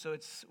So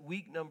it's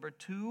week number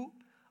 2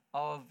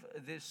 of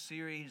this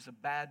series, The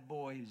Bad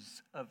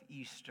Boys of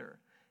Easter.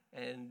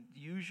 And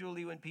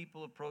usually when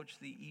people approach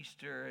the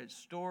Easter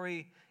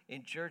story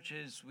in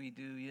churches, we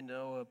do,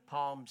 a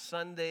Palm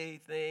Sunday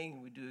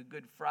thing, we do a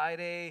Good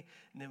Friday,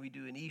 and then we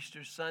do an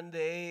Easter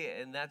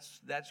Sunday, and that's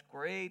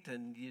great,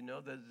 and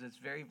that's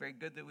very, very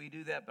good that we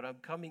do that, but I'm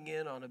coming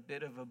in on a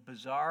bit of a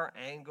bizarre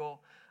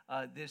angle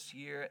this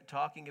year,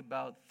 talking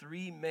about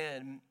 3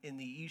 men in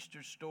the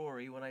Easter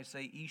story. When I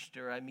say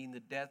Easter, I mean the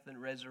death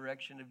and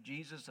resurrection of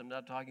Jesus. I'm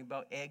not talking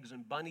about eggs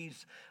and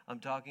bunnies. I'm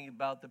talking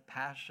about the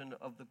passion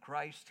of the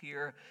Christ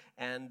here.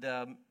 And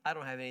I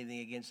don't have anything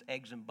against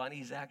eggs and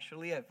bunnies,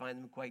 actually. I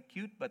find them quite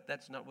cute, but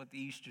that's not what the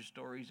Easter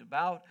story is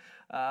about.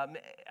 I'm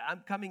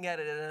coming at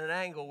it at an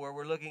angle where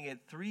we're looking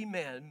at 3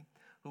 men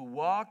who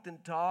walked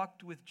and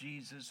talked with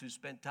Jesus, who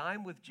spent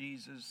time with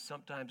Jesus,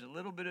 sometimes a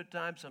little bit of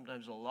time,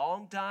 sometimes a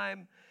long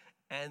time,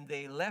 and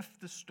they left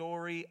the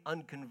story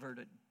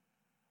unconverted.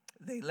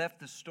 They left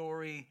the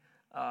story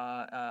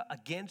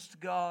against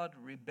God,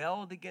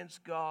 rebelled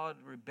against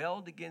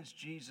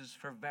Jesus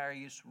for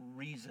various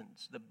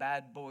reasons, the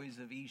bad boys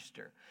of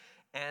Easter.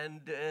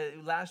 And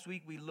last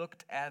week we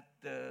looked at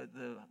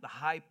the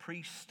high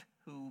priest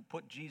who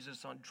put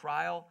Jesus on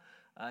trial.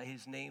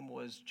 His name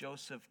was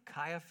Joseph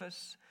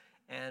Caiaphas.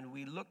 And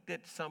we looked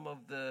at some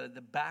of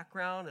the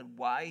background and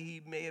why he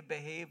may have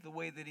behaved the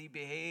way that he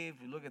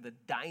behaved. We look at the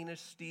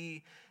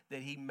dynasty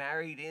that he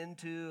married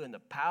into and the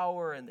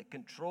power and the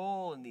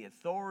control and the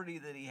authority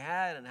that he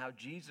had and how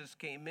Jesus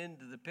came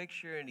into the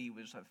picture and he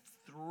was a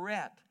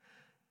threat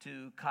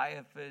to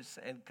Caiaphas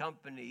and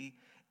company.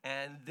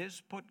 And this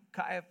put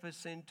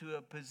Caiaphas into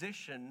a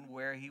position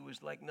where he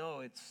was like, no,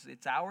 it's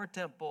our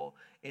temple,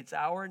 it's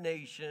our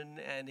nation,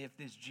 and if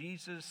this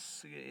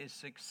Jesus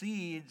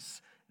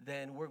succeeds,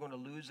 then we're going to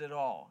lose it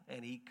all.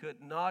 And he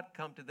could not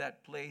come to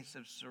that place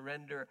of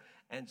surrender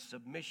and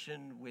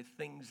submission with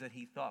things that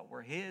he thought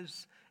were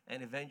his,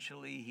 and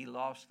eventually he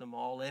lost them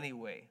all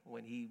anyway.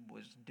 When he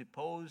was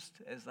deposed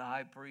as the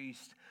high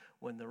priest,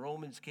 when the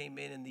Romans came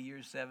in the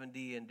year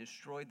 70 and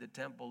destroyed the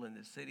temple and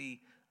the city,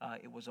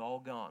 it was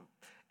all gone.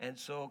 And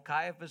so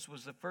Caiaphas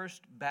was the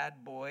first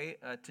bad boy.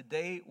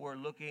 Today we're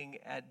looking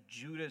at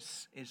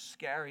Judas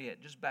Iscariot.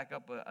 Just back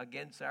up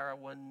again, Sarah,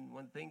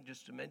 one thing,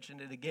 just to mention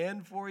it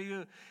again for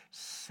you.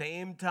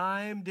 Same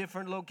time,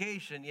 different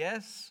location,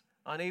 yes?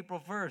 On April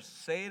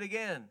 1st. Say it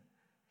again.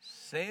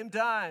 Same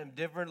time,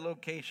 different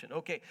location.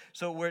 Okay,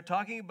 so we're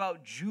talking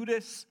about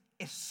Judas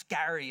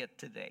Iscariot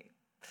today.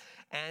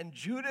 And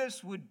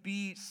Judas would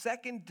be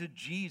second to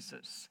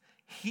Jesus.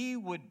 He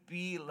would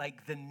be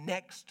like the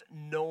next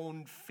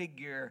known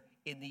figure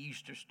in the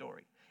Easter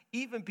story.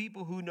 Even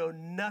people who know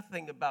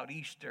nothing about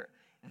Easter,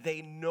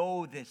 they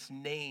know this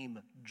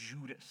name,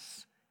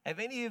 Judas. Have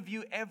any of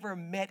you ever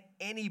met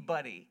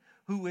anybody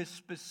who is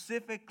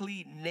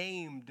specifically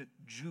named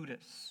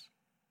Judas?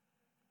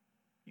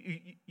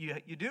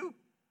 You do?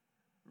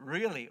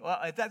 Really? Well,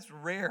 that's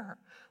rare.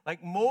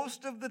 Like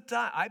most of the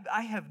time,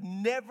 I have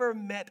never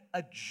met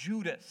a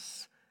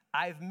Judas.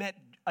 I've met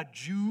a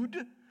Jude.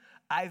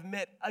 I've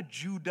met a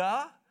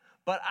Judah,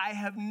 but I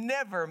have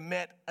never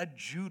met a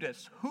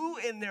Judas. Who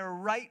in their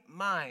right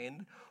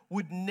mind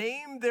would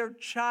name their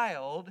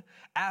child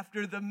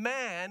after the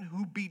man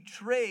who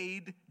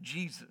betrayed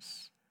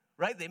Jesus?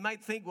 Right? They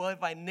might think, well,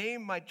 if I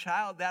name my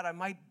child that,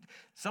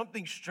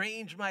 something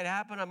strange might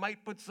happen. I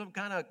might put some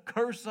kind of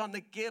curse on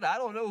the kid. I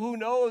don't know. Who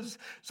knows?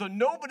 So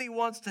nobody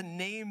wants to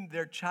name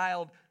their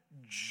child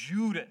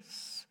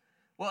Judas.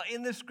 Well,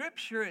 in the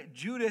scripture,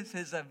 Judas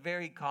is a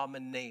very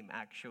common name,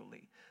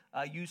 actually.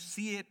 You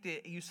see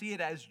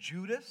it as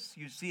Judas,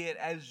 you see it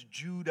as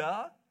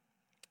Judah,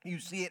 you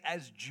see it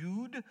as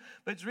Jude,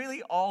 but it's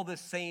really all the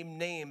same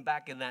name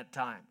back in that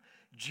time.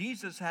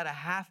 Jesus had a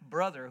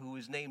half-brother who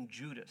was named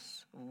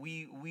Judas.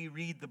 We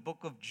read the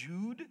book of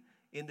Jude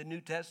in the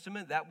New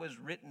Testament. That was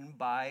written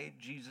by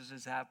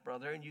Jesus'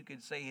 half-brother, and you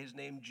could say his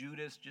name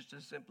Judas just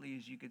as simply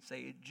as you could say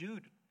it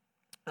Jude.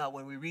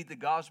 When we read the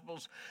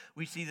Gospels,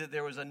 we see that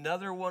there was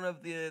another one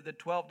of the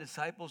 12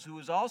 disciples who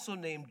was also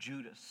named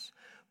Judas.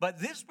 But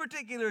this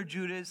particular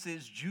Judas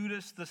is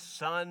Judas, the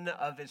son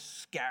of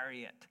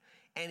Iscariot.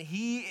 And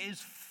he is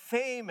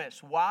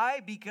famous.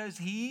 Why? Because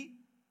he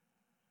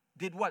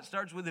did what?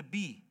 Starts with a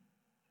B.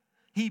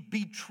 He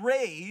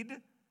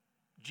betrayed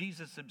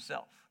Jesus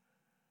himself.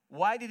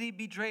 Why did he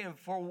betray him?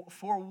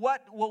 For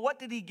what? Well, what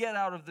did he get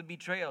out of the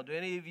betrayal? Do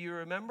any of you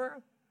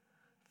remember?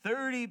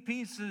 30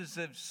 pieces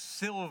of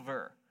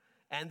silver.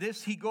 And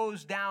this, he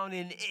goes down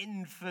in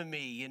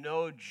infamy,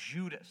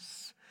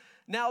 Judas.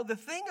 Now, the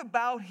thing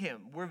about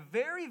him, we're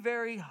very,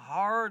 very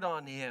hard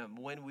on him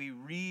when we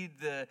read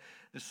the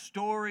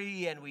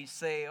story and we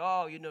say,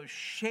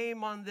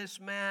 shame on this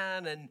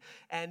man.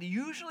 And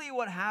usually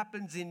what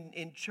happens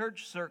in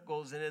church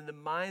circles and in the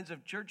minds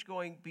of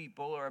church-going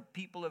people or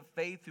people of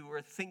faith who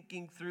are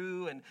thinking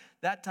through and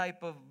that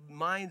type of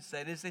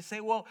mindset is they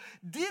say, well,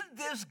 did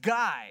this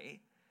guy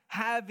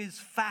have his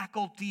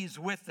faculties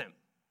with him?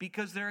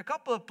 because there are a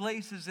couple of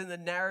places in the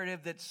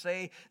narrative that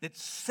say that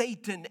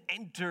Satan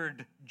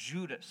entered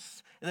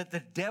Judas and that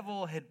the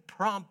devil had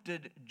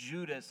prompted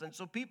Judas. And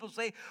so people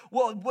say,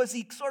 well, was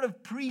he sort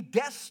of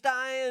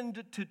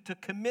predestined to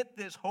commit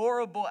this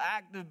horrible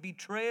act of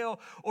betrayal,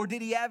 or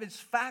did he have his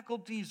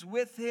faculties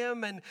with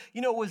him? And,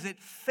 was it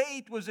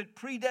fate? Was it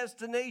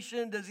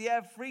predestination? Does he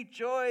have free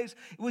choice?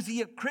 Was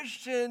he a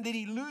Christian? Did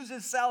he lose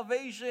his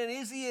salvation?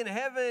 Is he in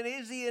heaven?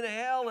 Is he in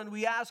hell? And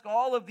we ask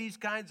all of these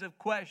kinds of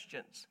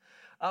questions.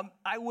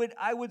 I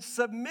would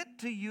submit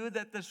to you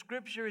that the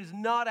Scripture is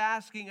not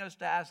asking us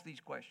to ask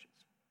these questions.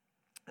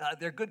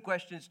 They're good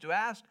questions to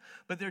ask,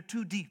 but they're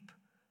too deep.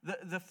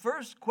 The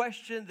first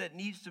question that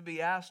needs to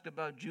be asked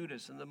about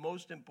Judas, and the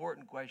most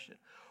important question,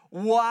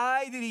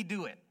 why did he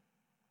do it?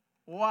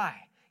 Why?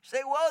 You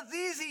say, well, it's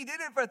easy. He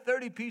did it for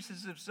 30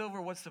 pieces of silver.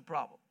 What's the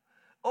problem?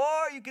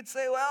 Or you could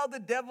say, well, the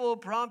devil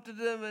prompted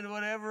him and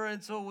whatever,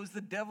 and so was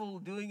the devil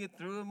doing it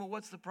through him? And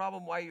what's the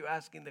problem? Why are you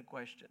asking the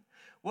question?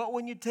 Well,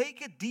 when you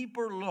take a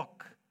deeper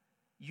look,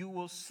 you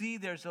will see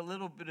there's a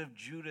little bit of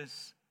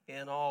Judas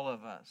in all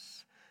of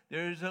us.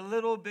 There's a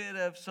little bit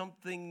of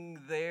something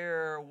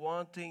there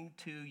wanting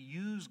to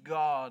use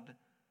God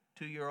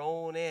to your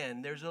own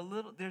end.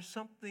 There's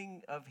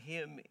something of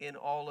him in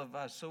all of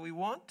us. So we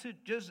want to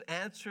just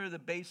answer the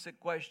basic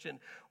question,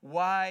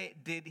 why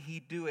did he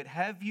do it?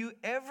 Have you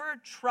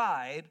ever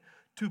tried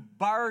to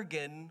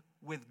bargain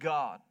with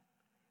God?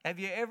 Have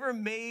you ever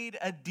made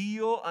a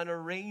deal, an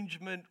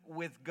arrangement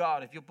with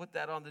God? If you'll put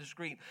that on the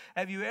screen.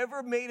 Have you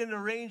ever made an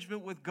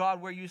arrangement with God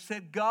where you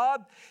said,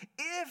 God,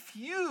 if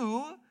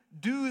you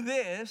do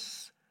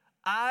this,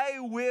 I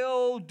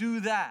will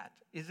do that?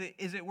 Is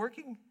it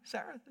working,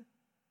 Sarah?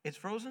 It's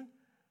frozen?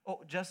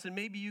 Oh, Justin,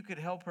 maybe you could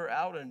help her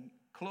out and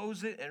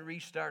close it and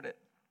restart it.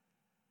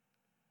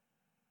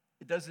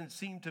 It doesn't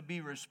seem to be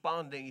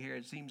responding here.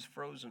 It seems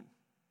frozen.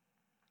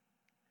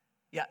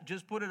 Yeah,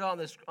 just put it on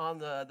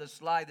the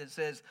slide that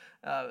says,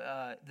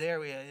 there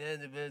we are.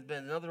 There's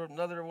been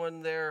another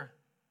one there.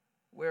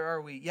 Where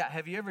are we? Yeah,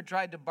 have you ever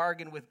tried to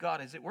bargain with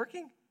God? Is it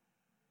working?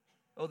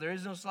 Oh, there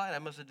is no slide? I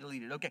must have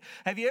deleted it. Okay.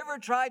 Have you ever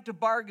tried to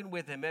bargain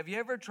with him? Have you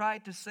ever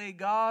tried to say,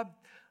 God,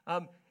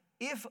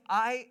 if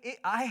I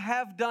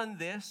have done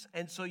this,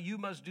 and so you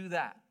must do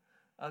that.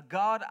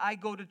 God, I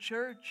go to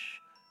church.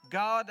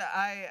 God,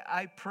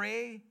 I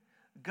pray.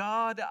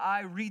 God,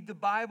 I read the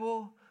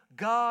Bible.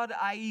 God,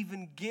 I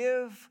even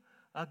give.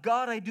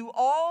 God, I do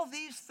all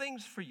these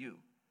things for you.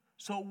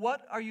 So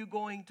what are you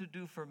going to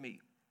do for me?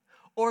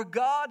 Or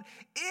God,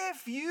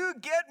 if you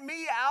get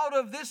me out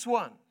of this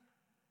one,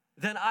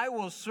 then I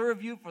will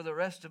serve you for the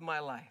rest of my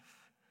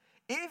life.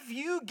 If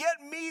you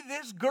get me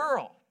this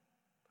girl,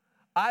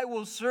 I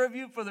will serve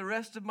you for the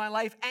rest of my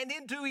life and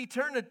into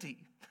eternity.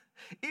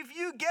 If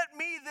you get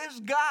me this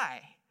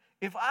guy,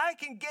 if I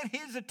can get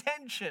his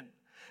attention,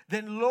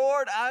 then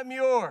Lord, I'm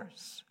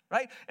yours,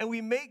 right? And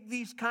we make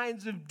these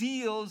kinds of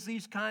deals,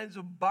 these kinds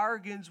of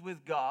bargains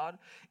with God.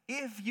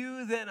 If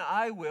you, then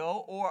I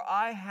will, or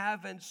I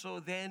have, and so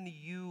then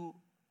you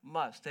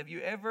must. Have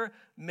you ever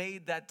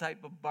made that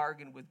type of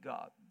bargain with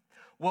God?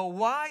 Well,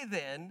 why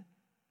then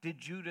did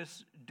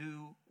Judas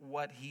do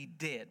what he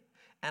did?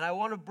 And I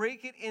want to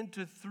break it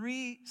into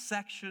 3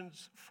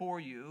 sections for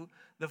you.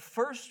 The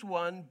first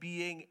one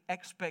being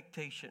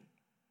expectation.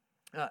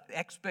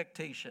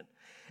 Expectation.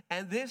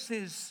 And this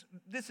is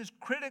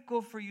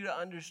critical for you to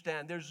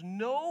understand. There's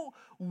no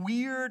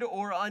weird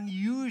or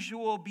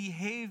unusual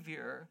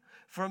behavior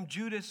from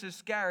Judas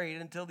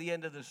Iscariot until the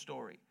end of the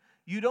story.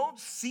 You don't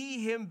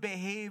see him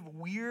behave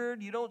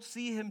weird. You don't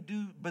see him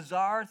do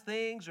bizarre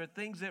things or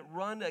things that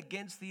run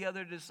against the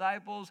other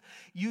disciples.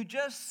 You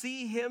just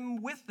see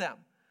him with them.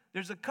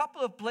 There's a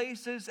couple of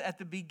places at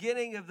the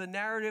beginning of the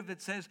narrative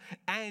that says,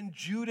 and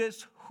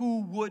Judas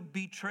who would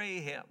betray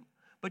him.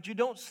 But you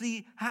don't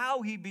see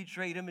how he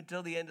betrayed him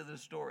until the end of the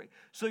story.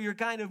 So you're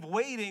kind of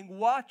waiting,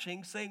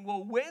 watching, saying,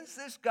 well, when's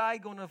this guy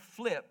going to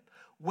flip?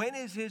 When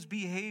is his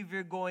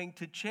behavior going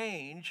to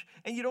change?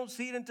 And you don't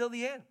see it until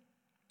the end.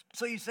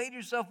 So you say to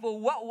yourself, well,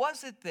 what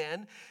was it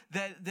then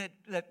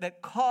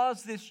that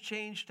caused this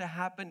change to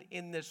happen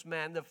in this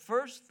man? The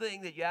first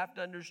thing that you have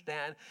to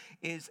understand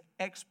is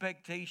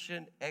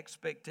expectation,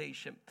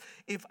 expectation.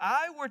 If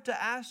I were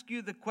to ask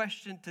you the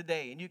question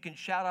today, and you can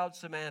shout out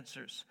some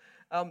answers,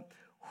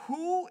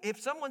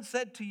 if someone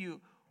said to you,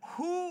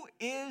 who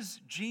is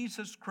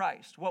Jesus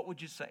Christ? What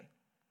would you say?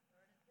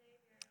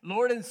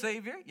 Lord and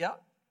Savior, yeah.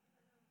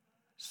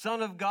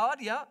 Son of God,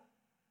 yeah.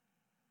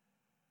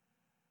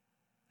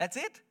 That's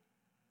it?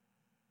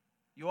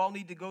 You all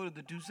need to go to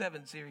the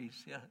 2-7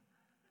 series, yeah.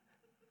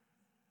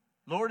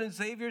 Lord and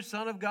Savior,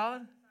 Son of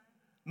God.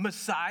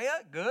 Messiah,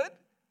 good.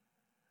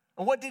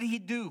 And what did he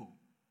do?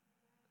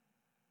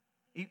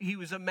 He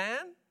was a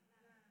man?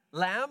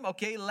 Lamb,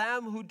 okay.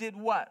 Lamb who did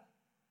what?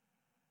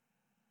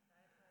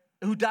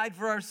 Who died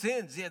for our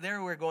sins. Yeah,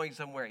 there we're going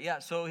somewhere. Yeah,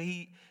 so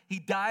he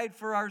died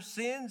for our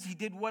sins. He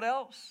did what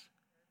else?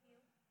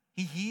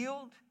 He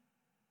healed.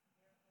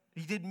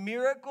 He did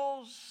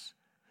miracles.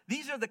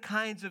 These are the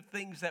kinds of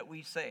things that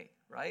we say,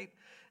 right?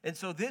 And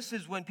so this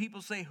is when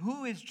people say,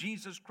 who is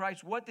Jesus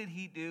Christ? What did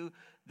he do?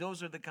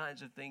 Those are the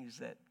kinds of things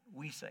that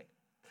we say.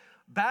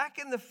 Back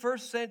in the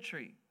first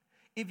century,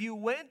 if you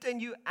went and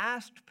you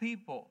asked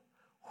people,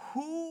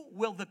 who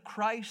will the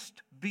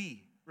Christ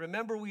be?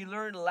 Remember, we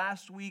learned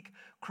last week,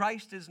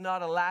 Christ is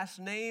not a last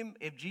name.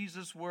 If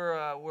Jesus were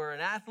an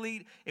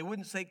athlete, it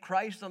wouldn't say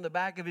Christ on the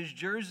back of his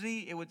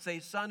jersey. It would say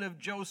son of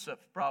Joseph,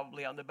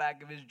 probably on the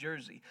back of his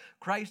jersey.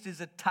 Christ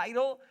is a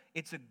title.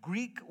 It's a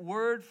Greek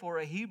word for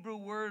a Hebrew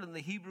word, and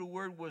the Hebrew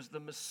word was the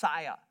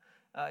Messiah.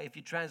 If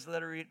you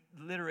transliterate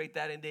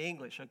that into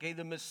English, okay?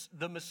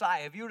 The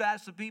Messiah. If you were to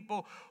ask the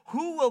people,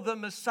 who will the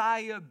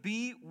Messiah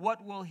be?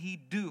 What will he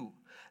do?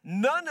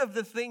 None of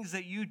the things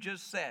that you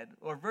just said,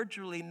 or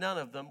virtually none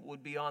of them,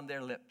 would be on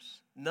their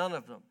lips. None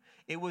of them.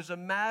 It was a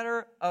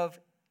matter of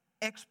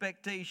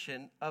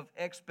expectation.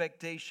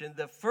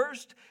 The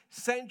first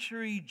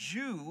century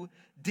Jew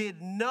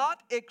did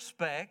not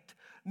expect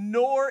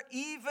nor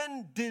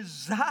even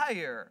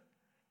desire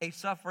a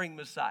suffering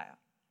Messiah.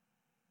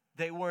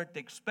 They weren't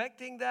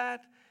expecting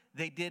that.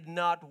 They did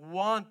not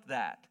want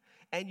that.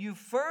 And you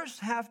first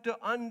have to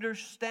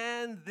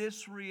understand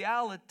this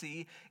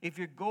reality if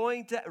you're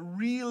going to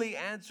really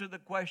answer the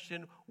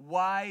question,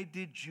 why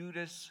did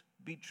Judas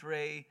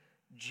betray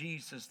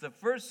Jesus? The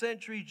first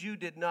century Jew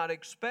did not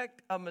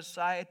expect a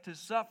Messiah to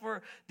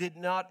suffer, did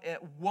not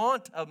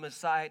want a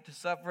Messiah to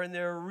suffer, and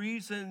there are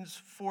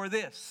reasons for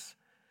this.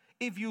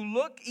 If you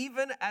look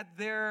even at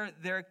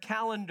their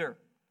calendar,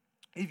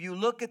 if you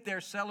look at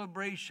their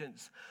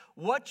celebrations,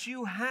 what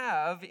you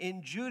have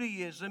in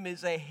Judaism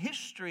is a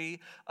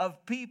history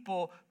of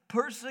people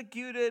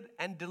persecuted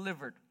and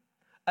delivered.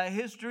 A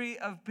history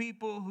of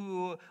people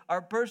who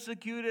are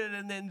persecuted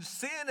and then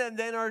sin and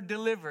then are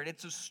delivered.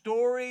 It's a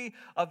story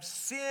of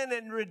sin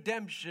and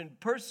redemption,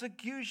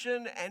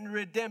 persecution and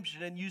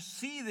redemption. And you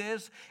see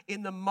this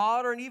in the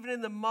modern, even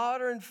in the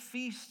modern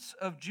feasts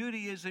of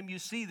Judaism, you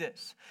see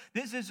this.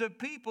 This is a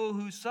people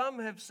who some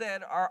have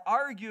said are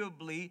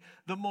arguably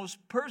the most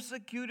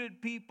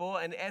persecuted people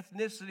and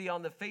ethnicity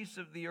on the face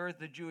of the earth,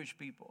 the Jewish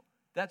people.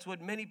 That's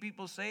what many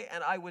people say,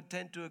 and I would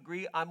tend to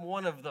agree. I'm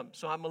one of them,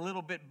 so I'm a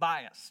little bit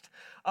biased.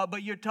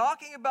 But you're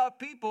talking about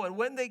people, and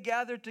when they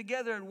gather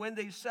together and when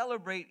they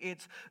celebrate,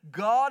 it's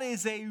God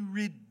is a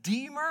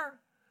redeemer.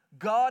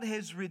 God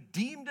has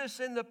redeemed us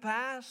in the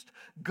past.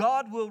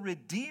 God will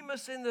redeem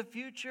us in the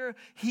future.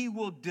 He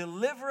will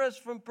deliver us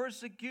from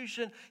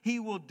persecution. He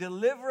will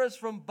deliver us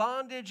from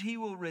bondage. He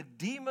will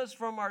redeem us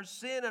from our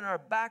sin and our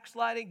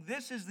backsliding.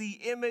 This is the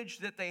image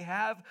that they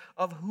have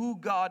of who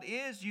God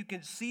is. You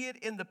can see it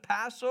in the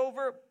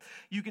Passover.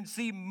 You can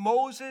see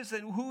Moses,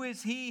 and who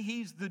is he?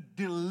 He's the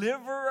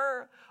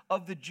deliverer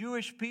of the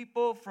Jewish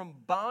people from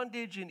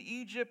bondage in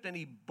Egypt, and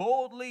he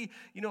boldly,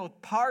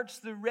 parts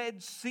the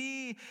Red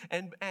Sea,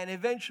 and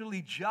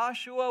eventually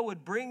Joshua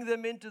would bring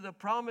them into the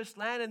promised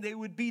land, and they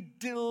would be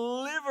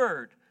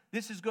delivered.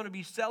 This is going to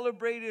be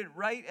celebrated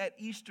right at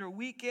Easter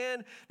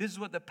weekend. This is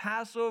what the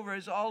Passover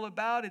is all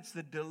about. It's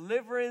the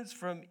deliverance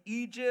from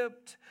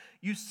Egypt.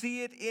 You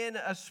see it in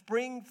a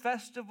spring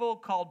festival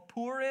called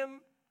Purim,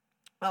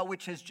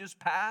 which has just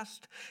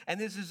passed. And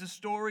this is a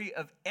story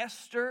of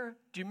Esther.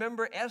 Do you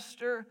remember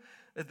Esther?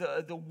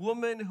 The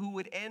woman who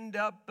would end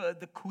up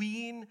the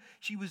queen.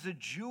 She was a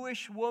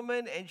Jewish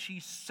woman, and she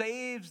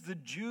saves the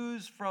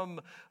Jews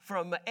from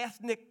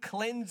ethnic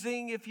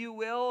cleansing, if you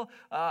will.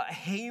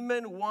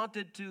 Haman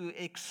wanted to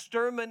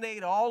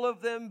exterminate all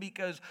of them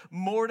because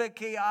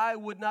Mordecai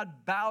would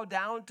not bow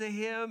down to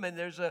him, and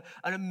there's an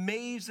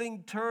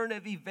amazing turn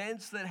of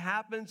events that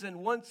happens, and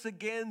once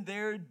again,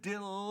 they're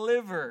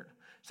delivered.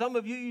 Some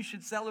of you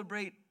should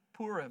celebrate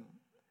Purim.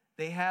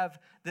 They have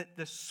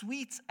the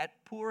sweets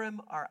at Purim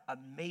are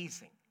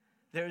amazing.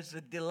 There's a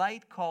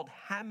delight called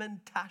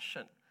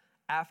Hamantashen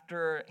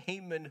after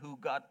Haman, who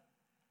got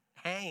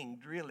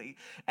hanged, really.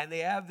 And they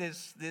have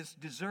this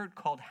dessert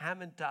called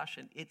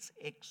Hamantashen. It's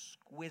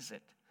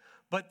exquisite.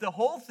 But the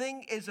whole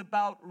thing is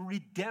about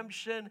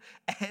redemption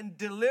and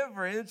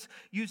deliverance.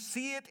 You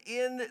see it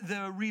in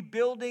the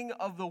rebuilding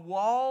of the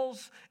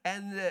walls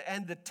and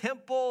the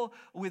temple,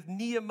 with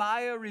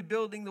Nehemiah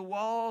rebuilding the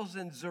walls,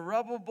 and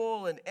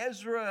Zerubbabel and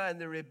Ezra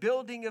and the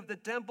rebuilding of the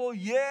temple.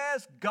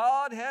 Yes,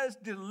 God has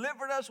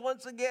delivered us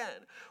once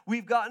again.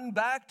 We've gotten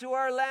back to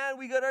our land.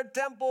 We got our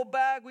temple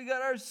back. We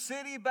got our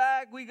city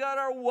back. We got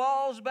our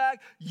walls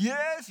back.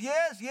 Yes,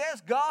 yes,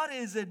 yes. God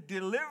is a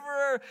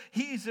deliverer.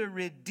 He's a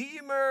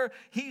redeemer.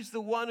 He's the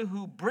one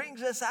who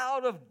brings us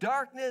out of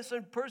darkness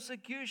and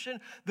persecution.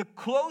 The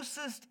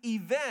closest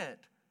event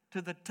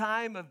to the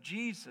time of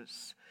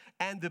Jesus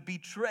and the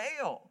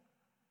betrayal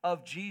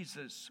of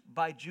Jesus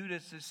by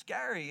Judas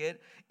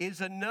Iscariot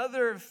is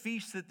another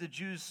feast that the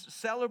Jews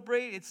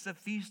celebrate. It's the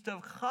Feast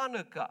of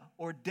Hanukkah,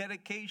 or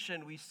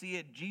dedication. We see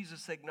it,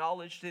 Jesus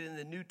acknowledged it in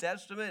the New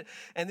Testament.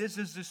 And this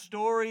is the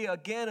story,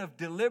 again, of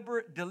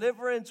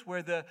deliverance,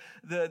 where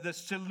the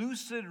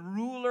Seleucid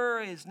ruler,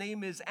 his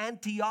name is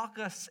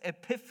Antiochus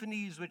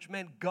Epiphanes, which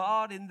meant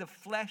God in the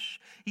flesh.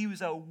 He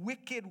was a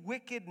wicked,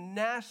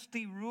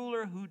 nasty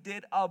ruler who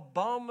did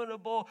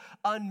abominable,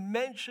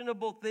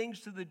 unmentionable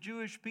things to the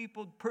Jewish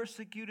people,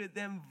 persecuted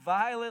them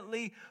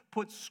violently,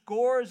 put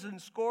scores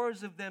and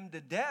scores of them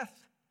to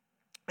death.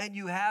 And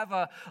you have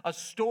a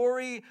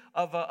story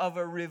of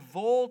a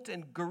revolt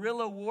and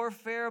guerrilla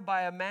warfare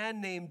by a man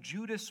named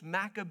Judas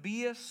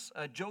Maccabeus.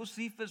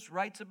 Josephus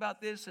writes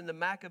about this in the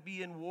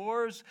Maccabean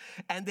Wars.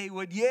 And they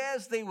would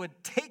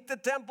take the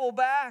temple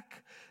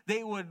back.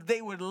 They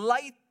would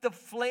light the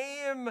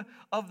flame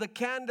of the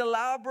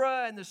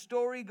candelabra, and the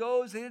story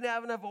goes they didn't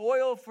have enough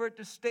oil for it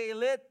to stay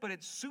lit, but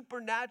it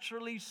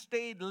supernaturally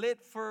stayed lit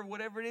for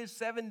whatever it is,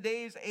 7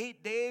 days,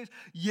 8 days.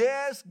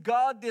 Yes,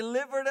 God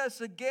delivered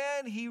us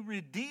again. He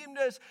redeemed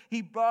us.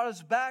 He brought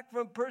us back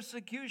from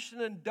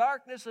persecution and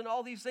darkness and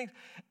all these things.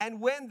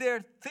 And when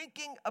they're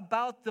thinking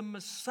about the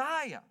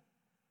Messiah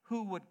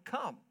who would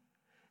come,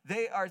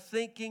 they are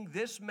thinking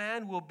this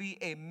man will be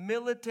a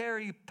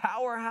military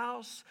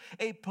powerhouse,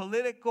 a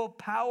political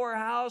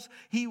powerhouse.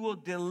 He will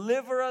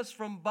deliver us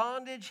from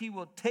bondage. He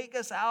will take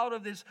us out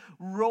of this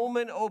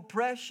Roman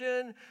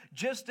oppression.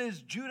 Just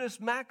as Judas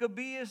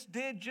Maccabeus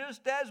did,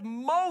 just as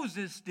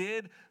Moses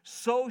did,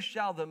 so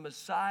shall the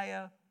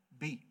Messiah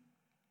be.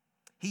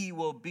 He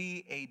will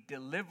be a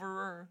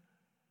deliverer.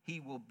 He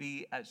will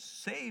be a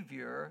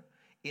savior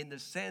in the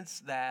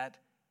sense that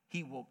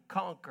he will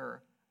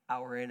conquer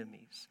our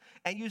enemies.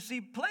 And you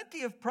see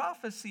plenty of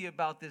prophecy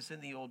about this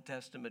in the Old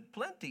Testament.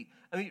 Plenty.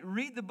 I mean,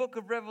 read the book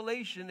of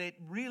Revelation. It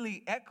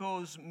really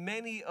echoes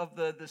many of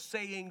the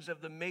sayings of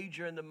the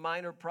major and the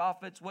minor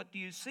prophets. What do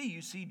you see?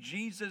 You see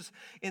Jesus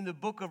in the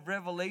book of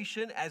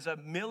Revelation as a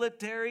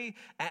military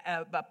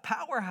a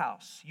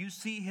powerhouse. You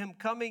see him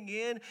coming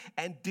in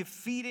and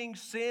defeating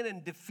sin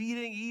and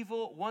defeating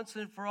evil once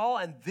and for all.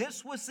 And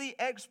this was the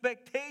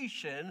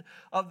expectation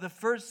of the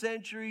first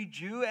century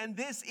Jew. And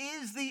this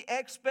is the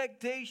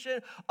expectation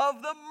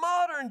of the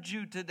modern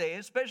Jew today,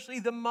 especially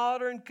the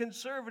modern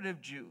conservative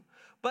Jew.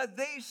 But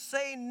they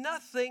say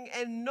nothing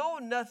and know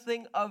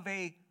nothing of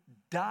a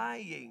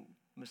dying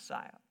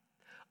Messiah,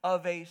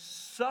 of a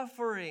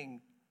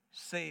suffering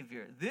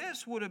Savior.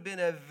 This would have been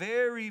a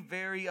very,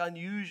 very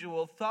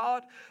unusual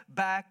thought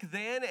back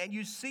then. And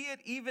you see it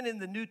even in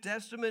the New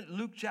Testament,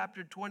 Luke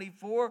chapter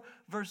 24,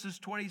 verses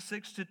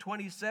 26 to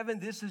 27.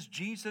 This is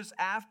Jesus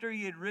after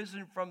he had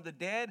risen from the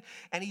dead.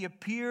 And he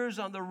appears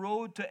on the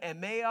road to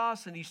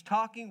Emmaus. And he's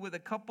talking with a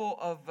couple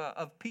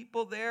of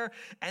people there.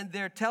 And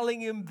they're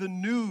telling him the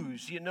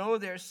news. You know,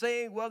 they're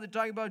saying, well, they're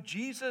talking about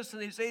Jesus.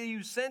 And they say,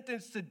 you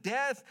sentenced to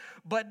death,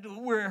 but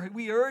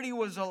we heard he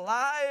was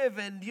alive.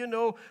 And, you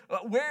know,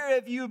 where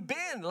have you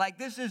been? Like,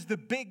 this is the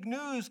big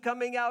news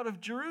coming out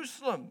of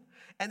Jerusalem.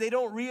 And they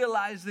don't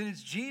realize that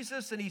it's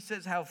Jesus. And he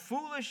says, how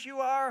foolish you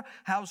are,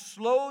 how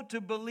slow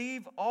to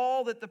believe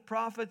all that the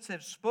prophets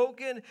have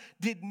spoken.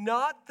 Did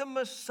not the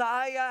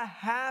Messiah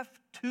have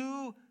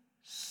to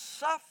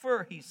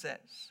suffer, he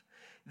says,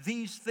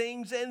 these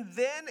things and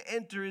then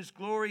enter his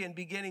glory? And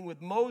beginning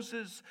with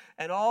Moses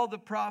and all the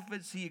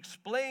prophets, he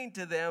explained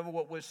to them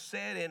what was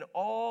said in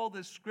all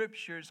the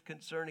scriptures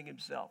concerning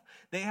himself.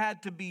 They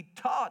had to be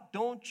taught.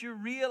 Don't you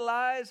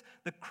realize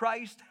the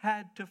Christ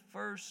had to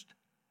first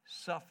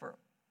suffer?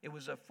 It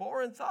was a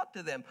foreign thought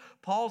to them.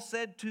 Paul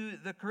said to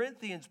the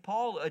Corinthians,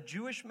 Paul, a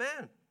Jewish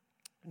man,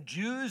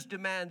 Jews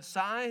demand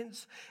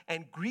signs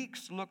and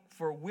Greeks look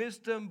for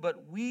wisdom,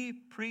 but we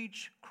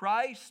preach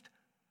Christ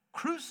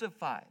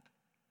crucified,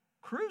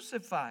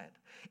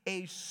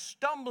 a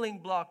stumbling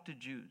block to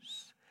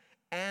Jews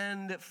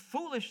and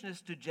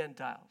foolishness to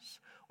Gentiles.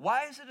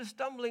 Why is it a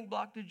stumbling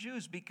block to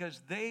Jews?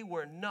 Because they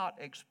were not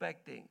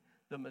expecting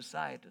the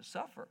Messiah to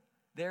suffer.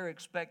 They're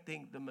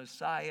expecting the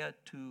Messiah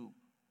to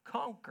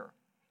conquer.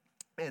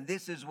 And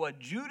this is what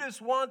Judas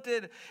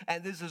wanted,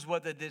 and this is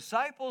what the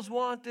disciples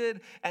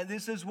wanted, and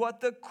this is what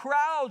the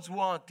crowds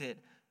wanted.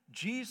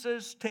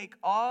 Jesus, take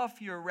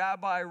off your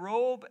rabbi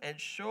robe and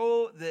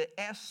show the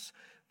S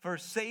for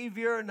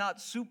Savior, not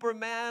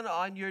Superman,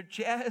 on your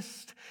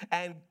chest,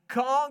 and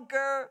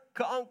conquer,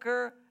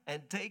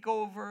 and take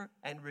over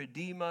and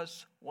redeem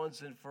us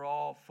once and for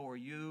all, for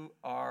you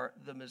are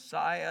the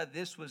Messiah.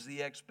 This was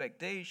the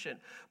expectation.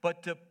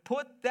 But to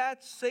put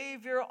that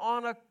Savior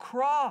on a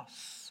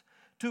cross,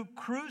 to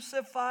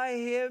crucify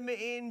him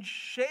in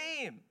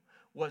shame,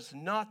 was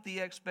not the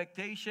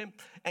expectation.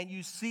 And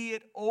you see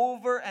it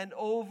over and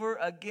over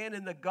again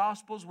in the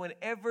Gospels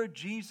whenever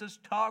Jesus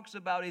talks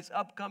about his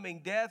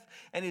upcoming death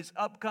and his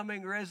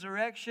upcoming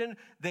resurrection.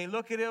 They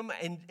look at him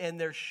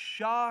and they're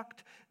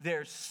shocked,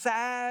 they're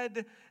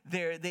sad,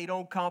 they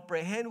don't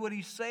comprehend what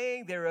he's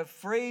saying, they're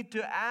afraid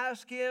to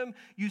ask him.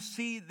 You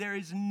see, there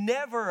is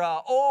never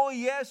oh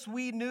yes,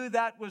 we knew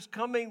that was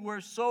coming,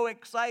 we're so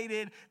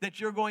excited that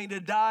you're going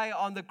to die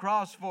on the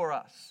cross for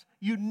us.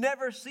 You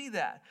never see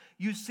that.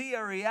 You see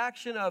a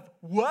reaction of,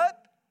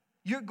 what?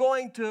 You're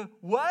going to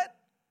what?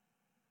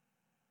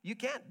 You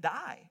can't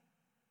die.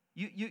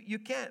 You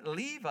can't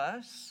leave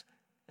us.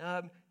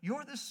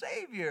 You're the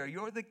Savior.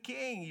 You're the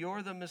King.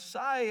 You're the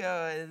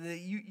Messiah. And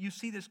you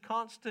see this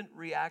constant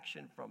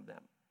reaction from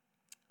them,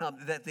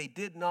 that they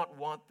did not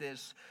want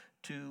this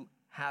to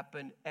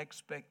happen.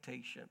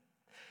 Expectation.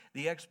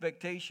 The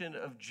expectation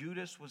of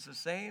Judas was the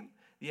same.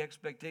 The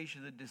expectation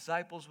of the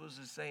disciples was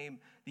the same.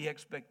 The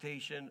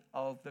expectation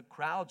of the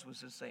crowds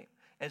was the same.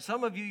 And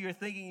some of you, you're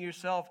thinking to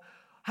yourself,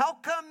 how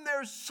come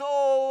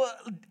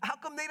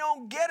they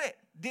don't get it?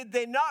 Did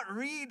they not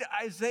read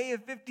Isaiah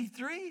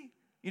 53?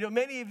 You know,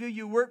 many of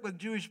you work with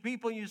Jewish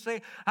people and you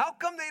say, how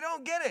come they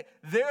don't get it?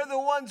 They're the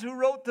ones who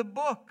wrote the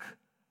book.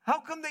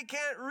 How come they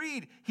can't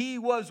read? He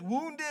was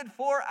wounded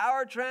for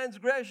our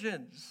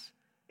transgressions.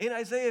 In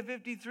Isaiah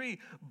 53,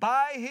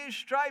 by his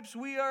stripes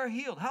we are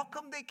healed. How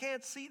come they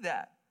can't see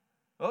that?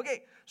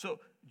 Okay, so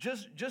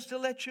just to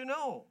let you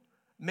know,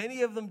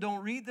 many of them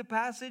don't read the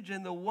passage,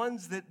 and the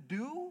ones that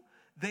do,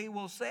 they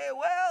will say,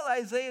 well,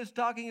 Isaiah is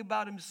talking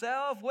about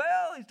himself.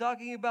 Well, he's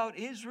talking about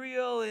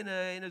Israel in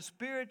a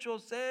spiritual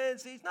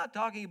sense. He's not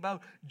talking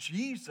about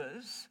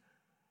Jesus.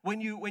 When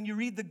you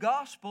read the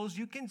Gospels,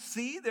 you can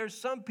see there's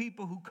some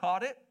people who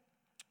caught it.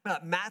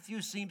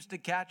 Matthew seems to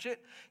catch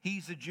it.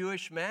 He's a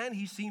Jewish man.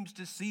 He seems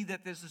to see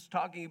that this is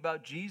talking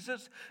about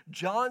Jesus.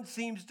 John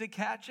seems to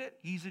catch it.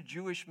 He's a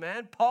Jewish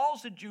man.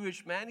 Paul's a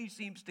Jewish man. He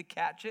seems to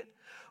catch it.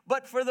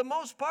 But for the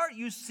most part,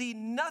 you see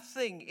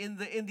nothing in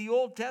the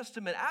Old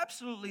Testament,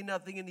 absolutely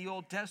nothing in the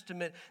Old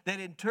Testament that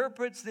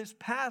interprets this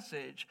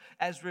passage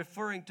as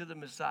referring to the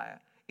Messiah.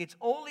 It's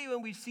only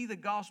when we see the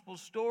gospel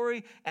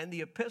story and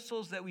the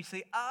epistles that we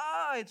say,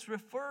 it's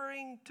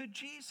referring to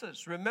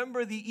Jesus.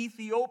 Remember the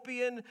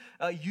Ethiopian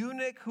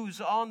eunuch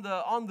who's on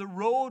the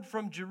road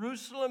from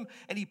Jerusalem,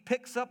 and he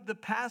picks up the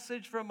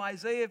passage from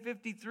Isaiah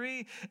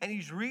 53, and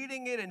he's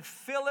reading it, and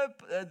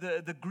Philip,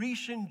 the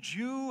Grecian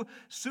Jew,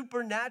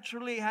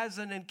 supernaturally has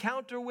an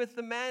encounter with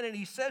the man, and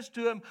he says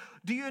to him,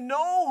 do you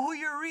know who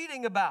you're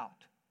reading about?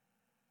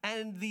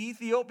 And the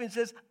Ethiopian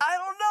says, I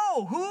don't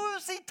know.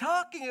 Who's he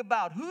talking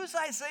about? Who's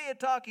Isaiah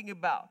talking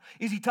about?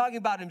 Is he talking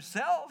about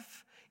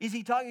himself? Is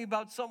he talking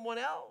about someone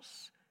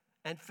else?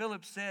 And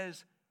Philip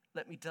says,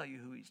 let me tell you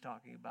who he's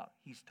talking about.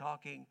 He's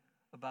talking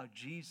about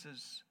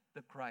Jesus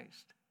the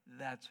Christ.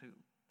 That's who.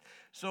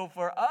 So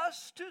for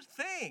us to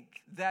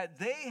think that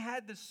they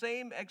had the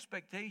same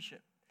expectation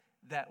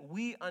that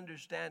we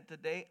understand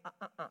today,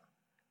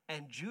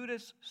 And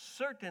Judas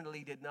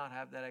certainly did not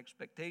have that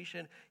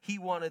expectation. He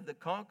wanted the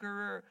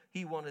conqueror.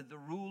 He wanted the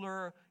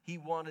ruler. He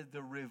wanted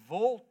the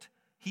revolt.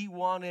 He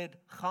wanted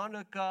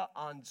Hanukkah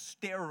on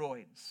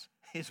steroids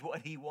is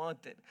what he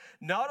wanted.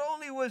 Not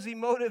only was he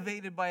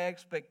motivated by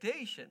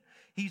expectation,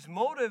 he's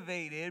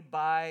motivated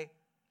by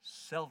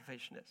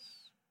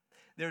selfishness.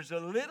 There's a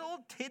little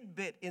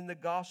tidbit in the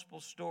gospel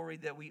story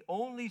that we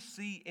only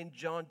see in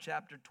John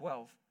chapter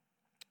 12.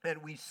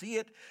 And we see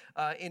it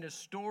in a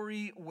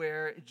story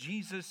where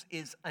Jesus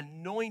is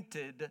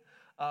anointed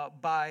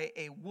by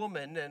a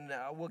woman, and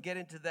we'll get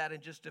into that in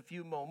just a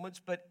few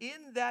moments. But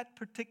in that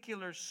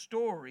particular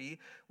story,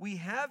 we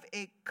have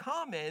a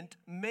comment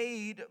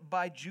made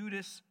by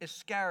Judas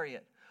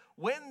Iscariot.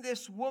 When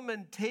this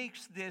woman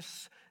takes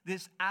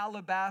this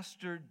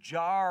alabaster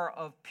jar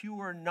of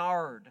pure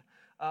nard,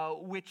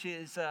 which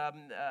is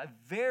a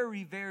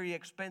very, very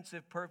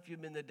expensive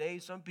perfume in the day.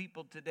 Some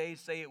people today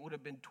say it would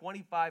have been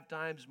 25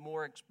 times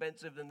more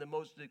expensive than the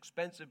most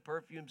expensive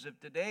perfumes of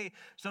today.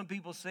 Some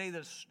people say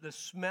the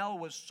smell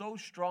was so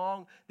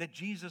strong that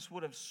Jesus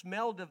would have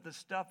smelled of the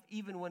stuff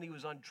even when he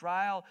was on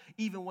trial,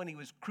 even when he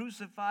was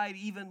crucified,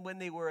 even when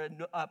they were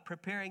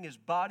preparing his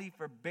body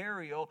for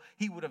burial,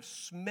 he would have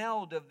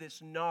smelled of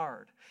this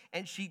nard.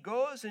 And she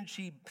goes and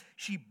she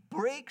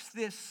breaks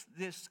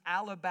this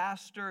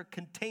alabaster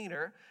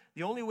container.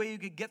 The only way you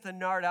could get the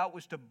nard out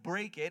was to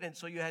break it, and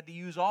so you had to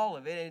use all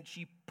of it. And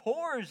she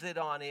pours it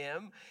on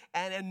him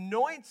and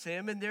anoints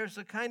him, and there's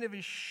a kind of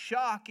a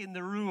shock in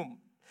the room.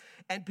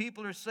 And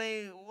people are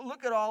saying,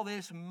 look at all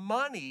this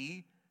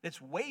money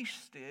that's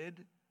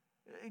wasted.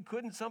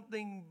 Couldn't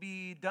something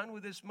be done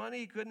with this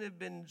money? Couldn't it have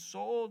been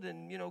sold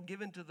and,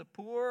 given to the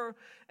poor?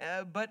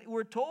 But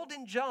we're told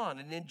in John,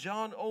 and in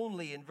John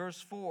only, in verse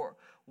 4,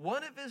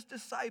 one of his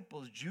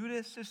disciples,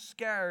 Judas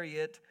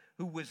Iscariot,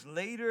 who was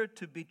later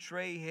to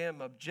betray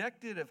him,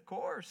 objected, of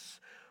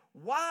course.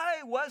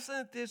 Why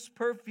wasn't this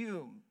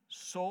perfume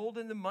sold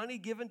and the money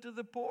given to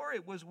the poor?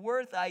 It was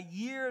worth a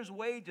year's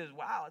wages.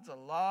 Wow, it's a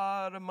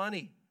lot of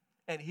money.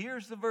 And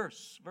here's the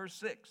verse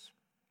 6.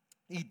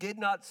 He did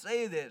not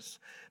say this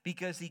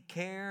because he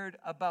cared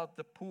about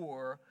the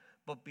poor,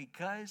 but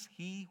because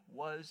he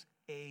was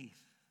a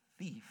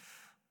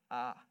thief.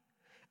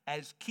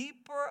 As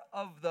keeper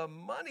of the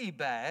money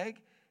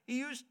bag, he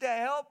used to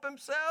help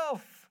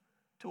himself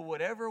to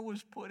whatever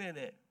was put in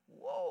it.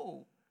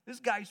 Whoa, this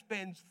guy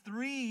spends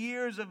 3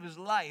 years of his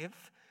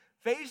life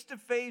face to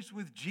face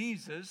with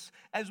Jesus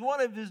as one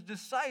of his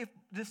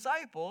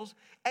disciples,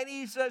 and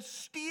he's a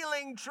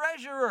stealing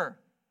treasurer.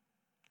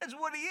 That's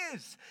what he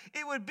is.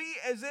 It would be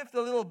as if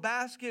the little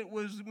basket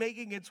was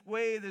making its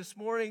way this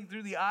morning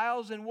through the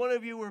aisles and one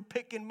of you were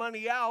picking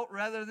money out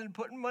rather than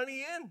putting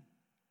money in.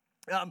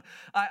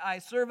 I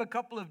serve a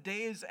couple of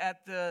days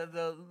at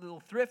the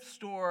little thrift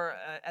store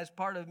as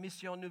part of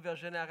Mission Nouvelle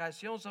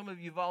Génération. Some of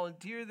you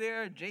volunteer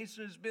there.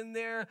 Jason has been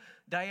there.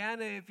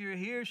 Diana, if you're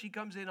here, she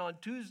comes in on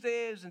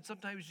Tuesdays, and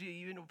sometimes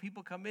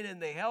people come in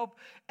and they help.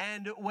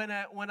 And when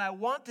I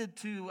wanted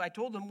to, I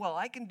told them, well,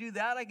 I can do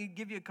that. I can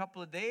give you a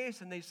couple of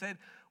days. And they said,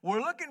 we're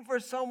looking for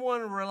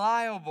someone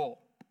reliable.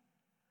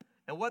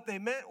 And what they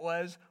meant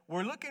was,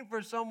 we're looking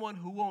for someone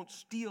who won't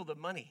steal the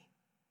money.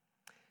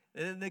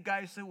 And then the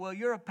guy said, well,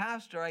 you're a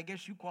pastor. I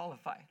guess you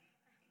qualify.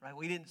 Right?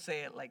 We didn't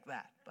say it like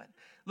that. But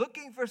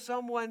looking for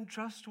someone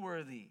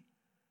trustworthy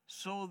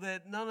so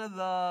that none of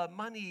the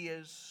money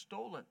is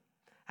stolen.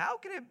 How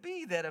can it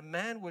be that a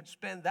man would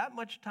spend that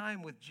much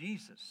time with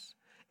Jesus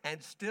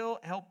and still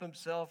help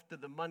himself to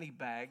the money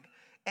bag?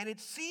 And it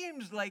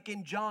seems like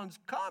in John's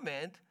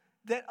comment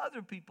that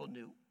other people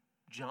knew.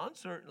 John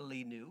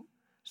certainly knew.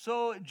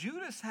 So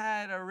Judas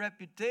had a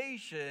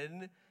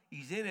reputation.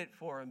 He's in it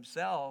for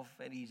himself,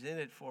 and he's in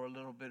it for a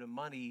little bit of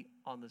money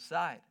on the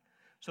side.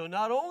 So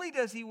not only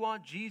does he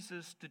want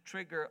Jesus to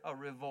trigger a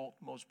revolt,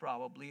 most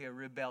probably a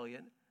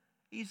rebellion,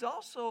 he's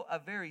also a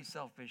very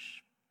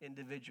selfish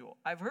individual.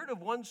 I've heard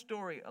of one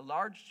story, a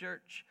large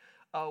church,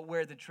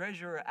 where the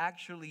treasurer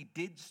actually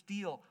did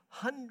steal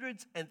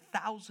hundreds and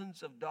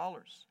thousands of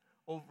dollars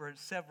over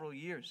several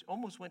years,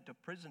 almost went to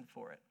prison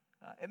for it.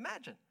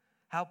 Imagine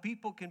how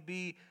people can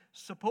be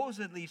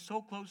supposedly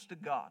so close to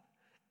God,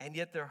 and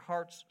yet their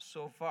hearts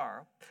so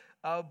far.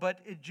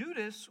 But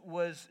Judas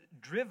was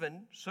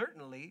driven,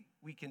 certainly,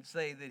 we can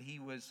say that he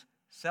was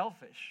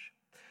selfish.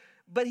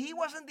 But he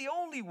wasn't the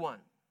only one.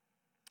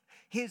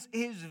 His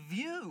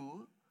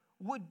view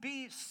would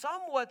be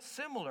somewhat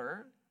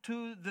similar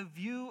to the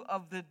view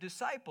of the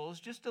disciples,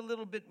 just a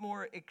little bit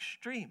more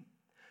extreme.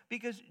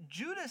 Because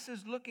Judas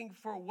is looking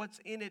for what's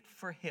in it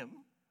for him,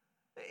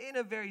 in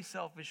a very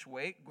selfish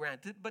way,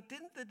 granted, but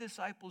didn't the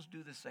disciples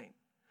do the same?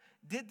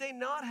 Did they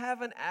not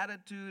have an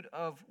attitude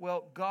of,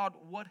 well, God,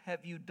 what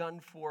have you done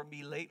for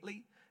me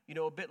lately? You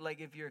know, a bit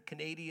like if you're a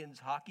Canadians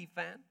hockey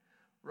fan,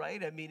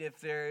 right? I mean, if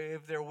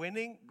they're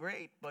winning,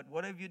 great, but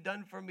what have you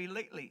done for me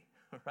lately,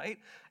 right?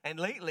 And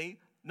lately,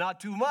 not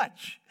too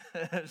much.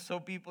 So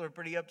people are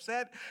pretty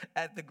upset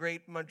at the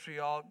great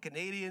Montreal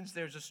Canadiens.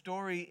 There's a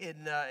story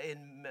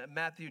in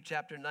Matthew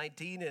chapter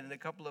 19 and in a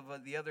couple of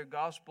the other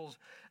Gospels,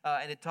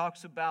 and it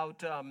talks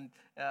about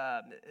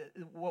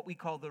what we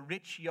call the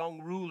rich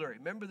young ruler.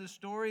 Remember the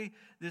story?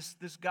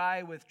 This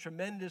guy with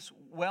tremendous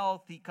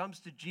wealth, he comes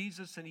to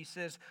Jesus and he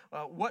says,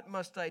 what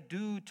must I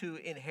do to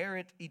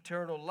inherit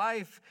eternal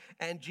life?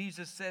 And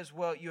Jesus says,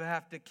 well, you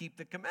have to keep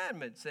the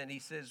commandments. And he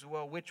says,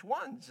 well, which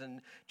ones?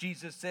 And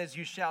Jesus says,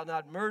 you shall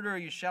not murder,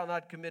 you shall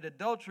not commit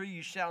adultery,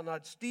 you shall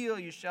not steal,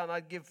 you shall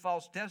not give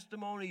false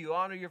testimony, you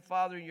honor your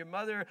father and your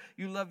mother,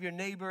 you love your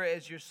neighbor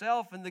as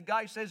yourself. And the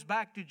guy says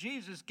back to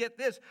Jesus, get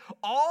this,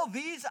 all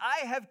these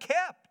I have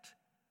kept.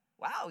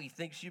 Wow, he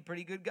thinks you're a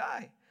pretty good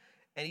guy.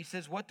 And he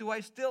says, what do I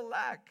still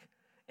lack?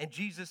 And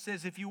Jesus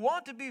says, if you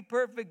want to be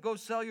perfect, go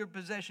sell your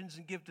possessions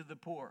and give to the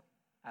poor.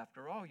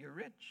 After all, you're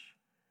rich,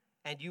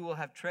 and you will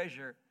have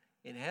treasure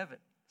in heaven.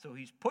 So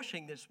he's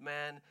pushing this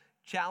man,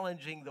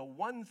 challenging the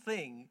one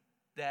thing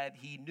that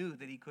he knew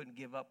that he couldn't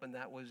give up, and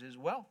that was his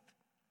wealth.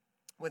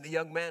 When the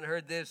young man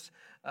heard this,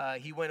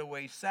 he went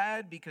away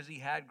sad because he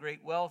had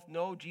great wealth.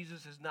 No,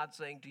 Jesus is not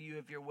saying to you,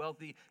 if you're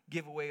wealthy,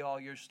 give away all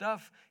your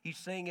stuff. He's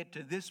saying it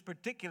to this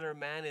particular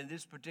man in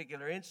this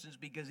particular instance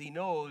because he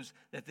knows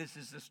that this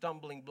is the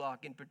stumbling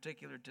block in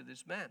particular to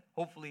this man.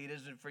 Hopefully it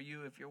isn't for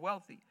you if you're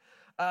wealthy.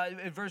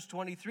 In verse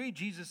 23,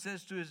 Jesus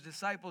says to his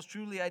disciples,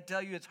 truly I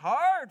tell you, it's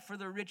hard for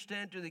the rich to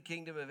enter the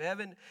kingdom of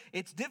heaven.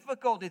 It's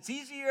difficult. It's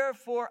easier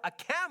for a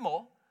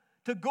camel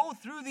to go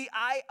through the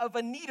eye of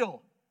a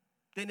needle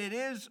than it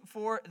is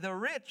for the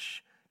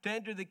rich to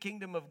enter the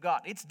kingdom of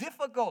God. It's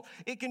difficult.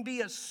 It can be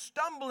a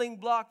stumbling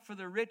block for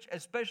the rich,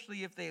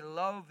 especially if they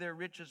love their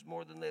riches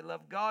more than they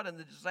love God. And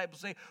the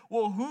disciples say,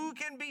 well, who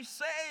can be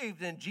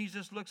saved? And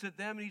Jesus looks at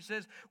them and he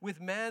says,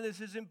 with man this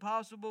is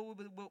impossible.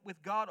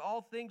 With God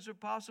all things are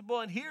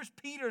possible. And here's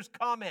Peter's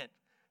comment.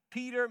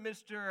 Peter,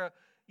 Mr.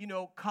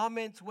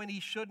 Comments when he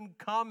shouldn't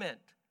comment.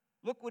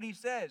 Look what he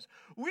says.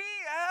 We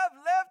have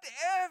left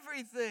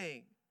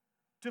everything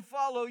to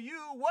follow you.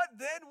 What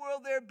then will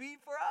there be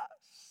for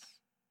us?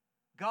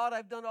 God,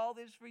 I've done all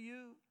this for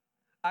you.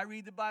 I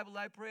read the Bible,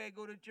 I pray, I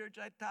go to church,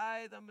 I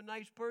tithe, I'm a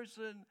nice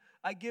person.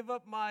 I give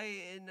up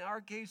in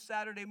our case,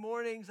 Saturday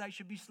mornings, I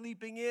should be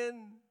sleeping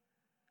in.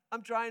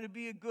 I'm trying to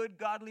be a good,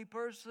 godly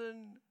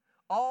person.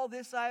 All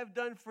this I have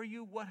done for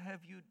you. What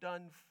have you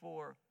done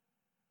for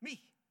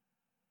me?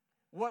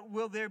 What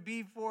will there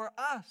be for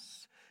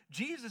us?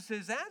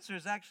 Jesus' answer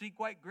is actually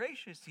quite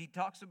gracious. He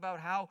talks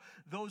about how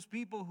those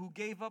people who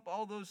gave up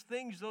all those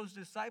things, those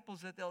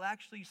disciples, that they'll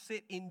actually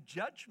sit in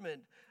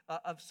judgment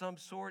of some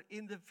sort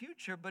in the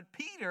future. But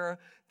Peter,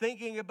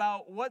 thinking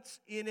about what's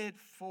in it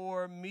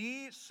for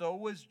me, so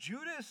was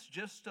Judas,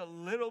 just a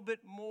little bit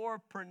more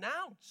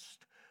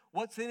pronounced.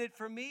 What's in it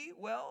for me?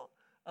 Well,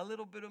 a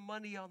little bit of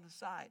money on the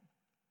side.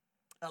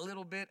 A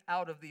little bit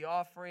out of the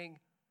offering.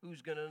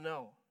 Who's going to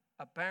know?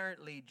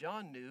 Apparently,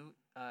 John knew.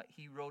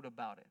 He wrote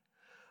about it.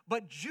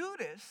 But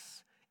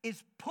Judas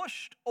is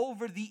pushed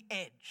over the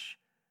edge.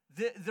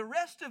 The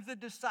rest of the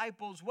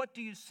disciples, what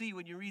do you see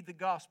when you read the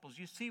Gospels?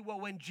 You see, well,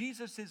 when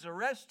Jesus is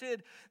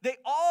arrested, they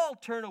all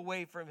turn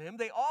away from him.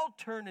 They all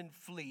turn and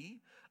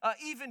flee.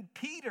 Even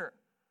Peter,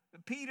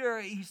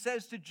 he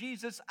says to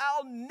Jesus,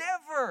 I'll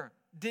never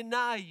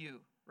deny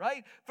you.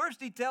 Right?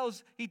 First he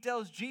tells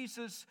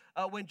Jesus,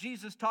 when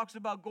Jesus talks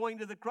about going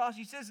to the cross,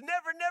 he says,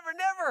 never, never,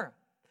 never.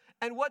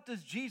 And what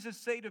does Jesus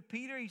say to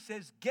Peter? He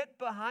says, get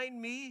behind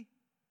me,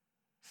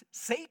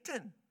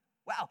 Satan.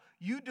 Wow,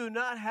 you do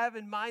not have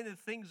in mind the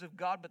things of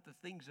God, but the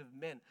things of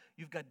men.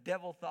 You've got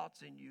devil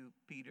thoughts in you,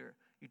 Peter.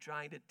 You're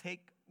trying to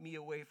take me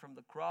away from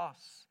the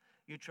cross.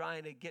 You're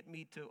trying to get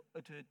me to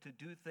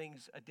do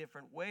things a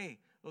different way.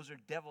 Those are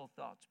devil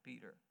thoughts,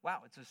 Peter.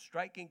 Wow, it's a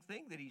striking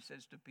thing that he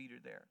says to Peter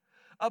there.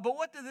 But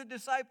what do the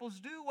disciples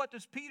do? What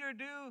does Peter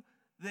do?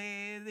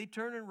 They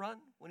turn and run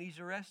when he's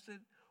arrested.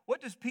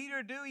 What does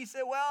Peter do? He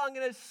said, well, I'm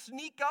going to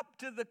sneak up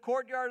to the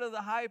courtyard of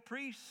the high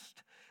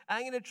priest.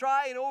 I'm going to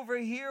try and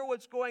overhear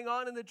what's going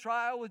on in the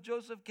trial with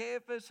Joseph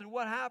Caiaphas. And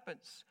what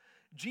happens?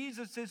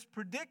 Jesus'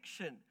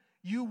 prediction,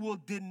 you will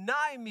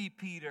deny me,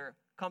 Peter,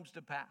 comes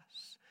to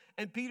pass.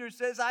 And Peter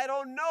says, I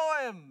don't know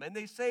him. And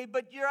they say,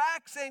 but your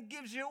accent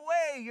gives you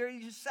away.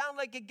 You sound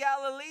like a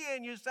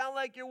Galilean. You sound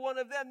like you're one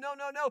of them. No,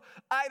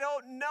 I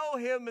don't know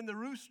him. And the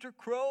rooster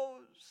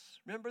crows.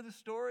 Remember the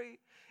story?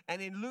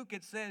 And in Luke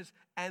it says,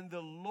 and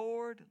the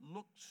Lord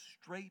looked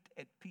straight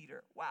at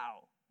Peter.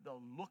 Wow, the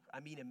look. I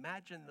mean,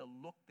 imagine the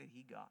look that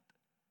he got.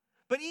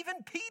 But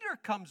even Peter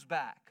comes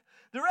back.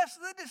 The rest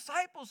of the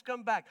disciples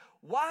come back.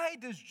 Why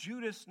does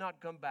Judas not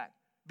come back?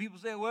 People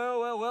say,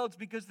 well, it's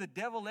because the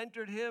devil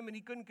entered him and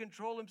he couldn't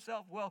control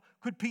himself. Well,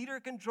 could Peter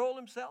control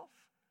himself?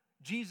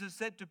 Jesus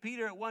said to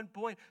Peter at one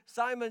point,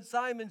 Simon,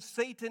 Simon,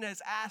 Satan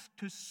has asked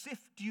to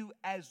sift you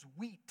as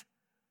wheat,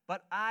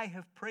 but I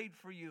have prayed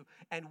for you,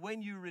 and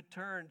when you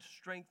return,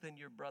 strengthen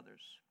your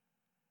brothers.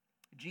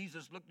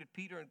 Jesus looked at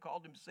Peter and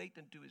called him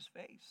Satan to his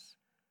face.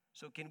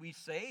 So can we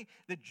say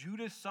that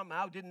Judas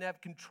somehow didn't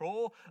have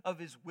control of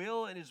his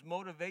will and his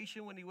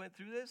motivation when he went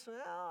through this?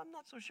 Well, I'm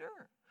not so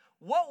sure.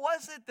 What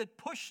was it that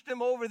pushed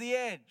him over the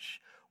edge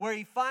where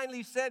he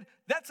finally said,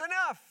 that's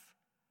enough.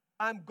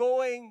 I'm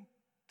going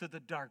to the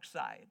dark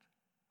side.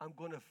 I'm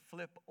going to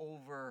flip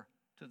over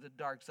to the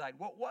dark side.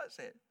 What was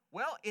it?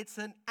 Well, it's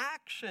an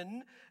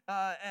action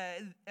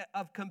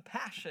of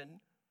compassion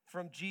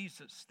from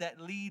Jesus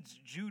that leads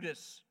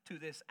Judas to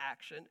this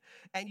action.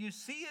 And you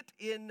see it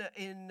in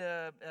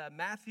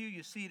Matthew,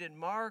 you see it in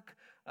Mark,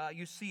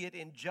 you see it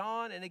in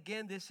John. And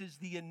again, this is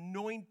the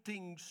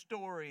anointing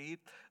story.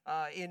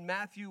 In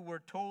Matthew, we're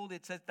told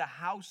it's at the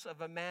house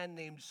of a man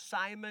named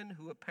Simon,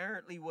 who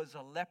apparently was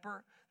a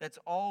leper. That's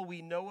all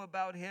we know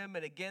about him.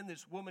 And again,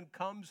 this woman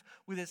comes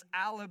with this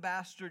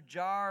alabaster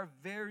jar,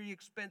 very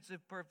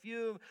expensive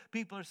perfume.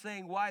 People are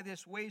saying, why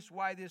this waste?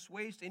 Why this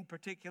waste? In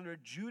particular,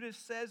 Judas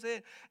says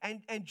it.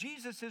 And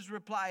Jesus'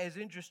 reply is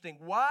interesting.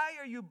 Why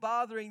are you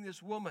bothering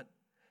this woman?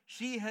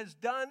 She has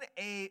done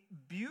a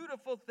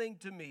beautiful thing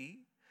to me.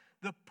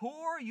 The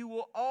poor you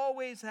will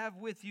always have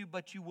with you,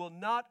 but you will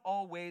not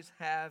always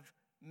have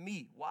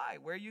me. Why?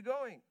 Where are you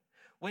going?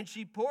 When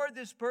she poured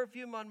this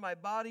perfume on my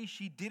body,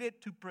 she did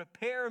it to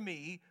prepare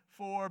me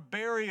for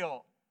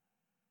burial.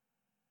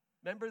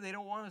 Remember, they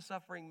don't want a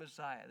suffering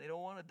Messiah. They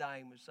don't want a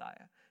dying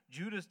Messiah.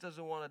 Judas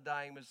doesn't want a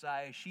dying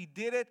Messiah. She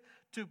did it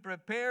to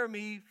prepare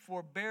me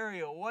for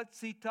burial. What's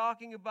he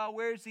talking about?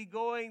 Where is he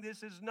going?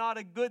 This is not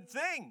a good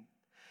thing.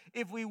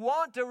 If we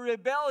want a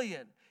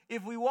rebellion,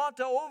 if we want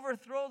to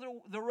overthrow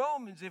the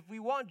Romans, if we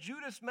want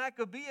Judas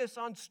Maccabeus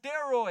on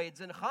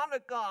steroids and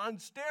Hanukkah on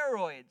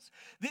steroids,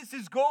 this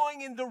is going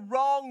in the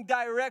wrong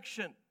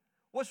direction.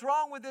 What's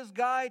wrong with this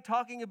guy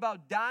talking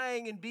about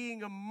dying and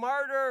being a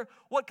martyr?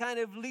 What kind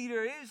of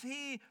leader is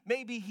he?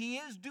 Maybe he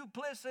is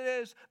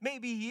duplicitous.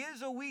 Maybe he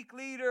is a weak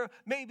leader.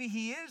 Maybe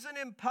he is an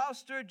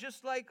imposter,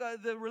 just like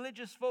the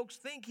religious folks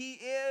think he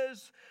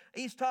is.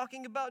 He's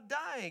talking about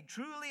dying.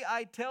 Truly,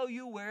 I tell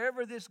you,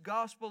 wherever this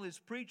gospel is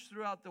preached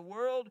throughout the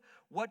world,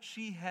 what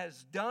she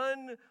has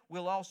done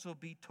will also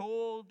be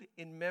told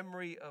in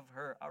memory of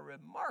her. A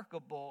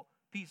remarkable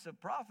piece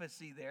of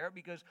prophecy there,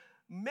 because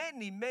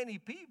many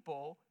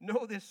people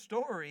know this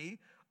story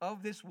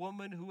of this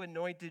woman who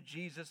anointed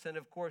Jesus. And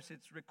of course,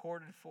 it's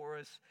recorded for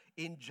us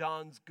in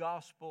John's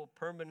gospel,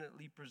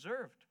 permanently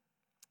preserved.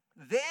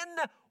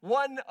 Then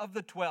one of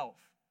the 12.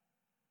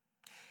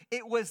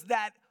 It was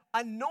that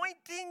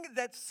anointing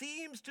that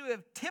seems to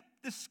have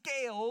tipped the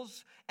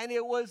scales, and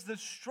it was the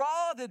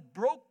straw that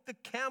broke the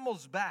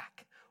camel's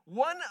back.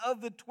 One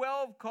of the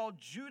 12, called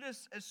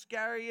Judas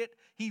Iscariot,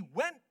 he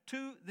went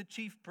to the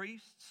chief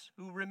priests,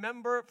 who,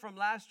 remember from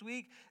last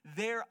week,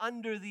 they're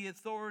under the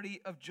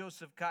authority of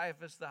Joseph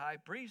Caiaphas, the high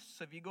priest.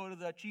 So if you go to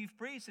the chief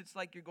priest, it's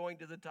like you're going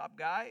to the top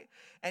guy.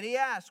 And he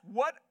asked,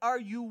 "What are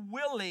you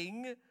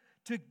willing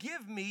to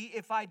give me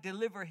if I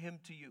deliver him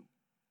to you?"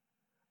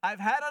 I've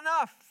had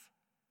enough,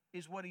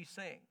 is what he's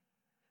saying.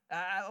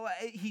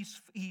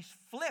 He's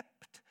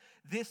flipped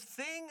this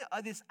thing,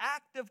 this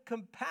act of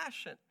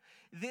compassion,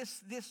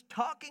 this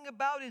talking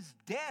about his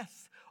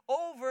death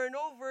over and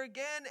over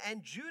again.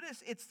 And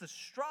Judas, it's the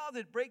straw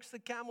that breaks the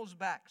camel's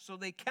back. So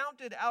they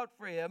counted out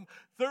for him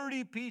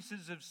 30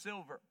 pieces of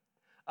silver.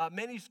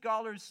 Many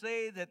scholars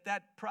say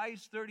that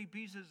price, 30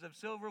 pieces of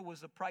silver, was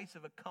the price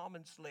of a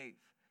common slave.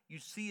 You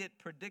see it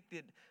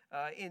predicted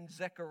in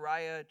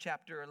Zechariah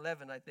chapter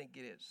 11, I think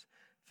it is.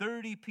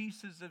 30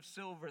 pieces of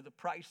silver, the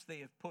price they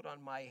have put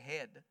on my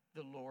head,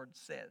 the Lord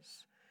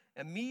says.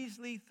 A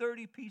measly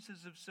 30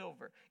 pieces of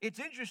silver. It's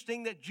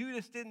interesting that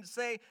Judas didn't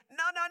say,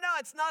 no,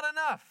 it's not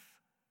enough.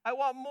 I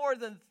want more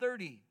than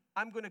 30.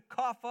 I'm going to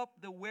cough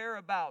up the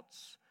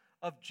whereabouts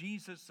of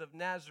Jesus of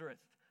Nazareth.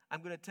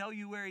 I'm going to tell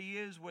you where he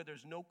is, where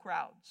there's no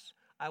crowds.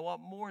 I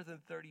want more than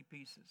 30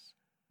 pieces.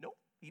 Nope,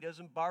 he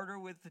doesn't barter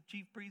with the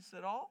chief priests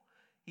at all.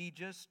 He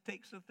just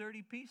takes the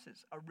 30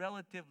 pieces, a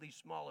relatively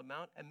small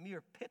amount, a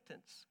mere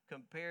pittance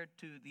compared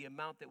to the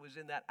amount that was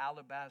in that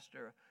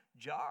alabaster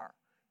jar.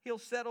 He'll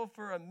settle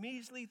for a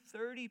measly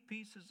 30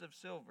 pieces of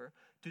silver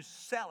to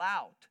sell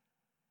out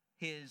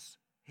his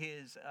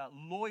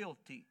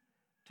loyalty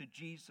to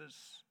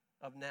Jesus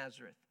of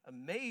Nazareth.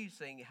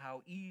 Amazing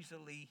how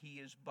easily he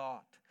is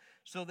bought.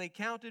 So they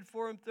counted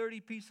for him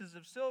 30 pieces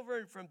of silver,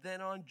 and from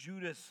then on,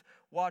 Judas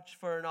watched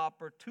for an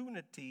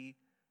opportunity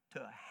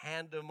to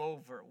hand him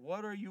over.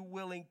 What are you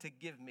willing to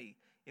give me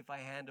if I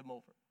hand him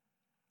over?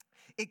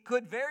 It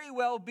could very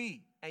well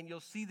be, and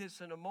you'll see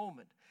this in a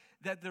moment,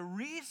 that the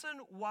reason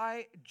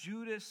why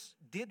Judas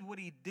did what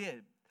he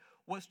did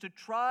was to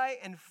try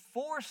and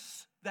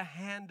force the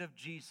hand of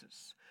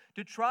Jesus,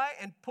 to try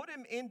and put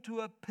him into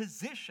a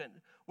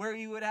position where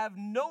he would have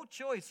no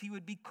choice. He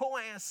would be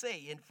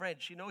coincé in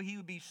French. He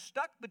would be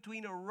stuck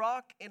between a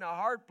rock and a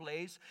hard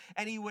place,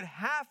 and he would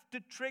have to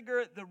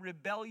trigger the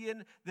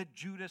rebellion that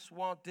Judas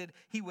wanted.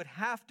 He would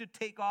have to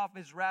take off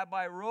his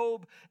rabbi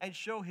robe and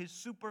show his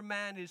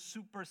Superman, his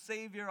super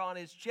savior on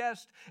his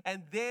chest,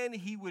 and then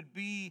he would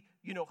be,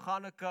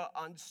 Hanukkah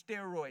on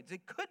steroids.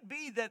 It could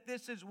be that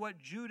this is what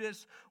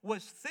Judas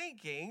was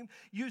thinking.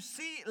 You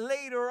see,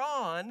 later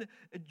on,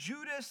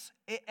 Judas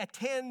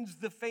attends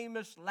the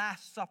famous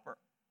Last Supper.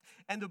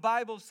 And the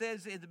Bible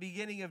says in the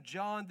beginning of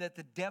John that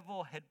the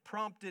devil had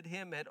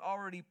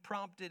already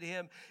prompted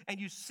him.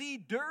 And you see,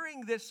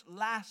 during this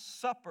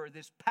Last Supper,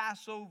 this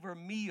Passover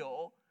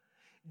meal,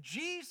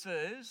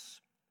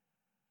 Jesus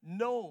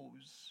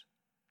knows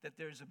that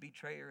there's a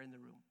betrayer in the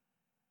room.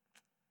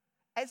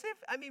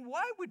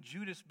 Why would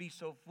Judas be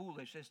so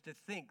foolish as to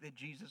think that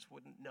Jesus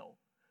wouldn't know?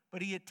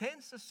 But he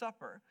attends the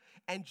supper,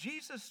 and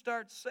Jesus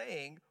starts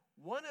saying,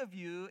 one of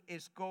you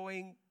is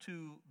going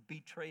to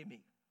betray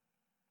me.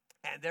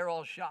 And they're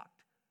all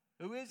shocked.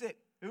 Who is it?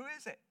 Who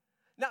is it?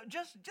 Now,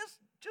 just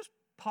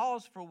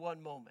pause for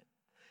one moment.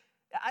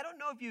 I don't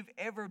know if you've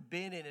ever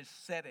been in a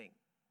setting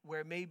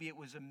where maybe it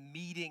was a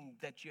meeting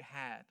that you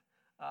had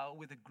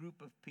with a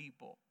group of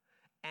people.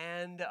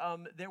 And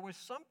there was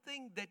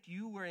something that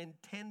you were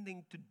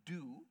intending to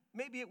do.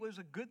 Maybe it was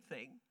a good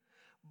thing.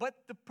 But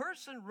the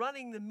person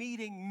running the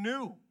meeting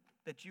knew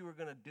that you were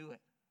going to do it.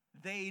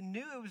 They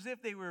knew it was as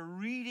if they were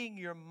reading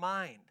your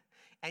mind.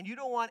 And you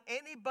don't want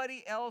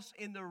anybody else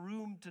in the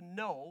room to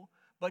know,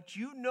 but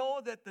you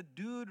know that the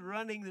dude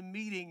running the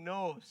meeting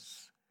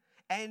knows.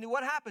 And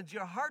what happens?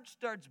 Your heart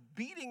starts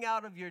beating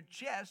out of your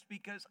chest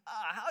because,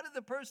 how did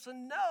the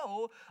person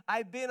know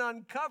I've been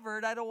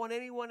uncovered? I don't want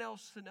anyone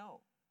else to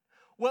know.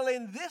 Well,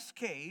 in this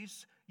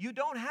case, you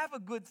don't have a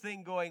good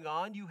thing going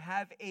on. You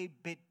have a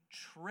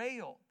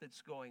betrayal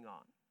that's going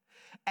on.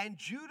 And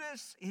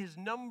Judas, his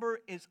number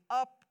is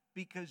up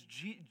because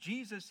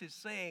Jesus is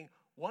saying,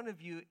 one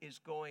of you is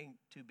going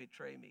to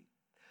betray me.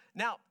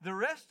 Now, the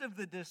rest of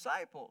the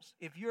disciples,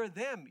 if you're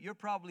them, you're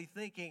probably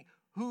thinking,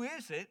 who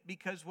is it?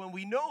 Because when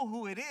we know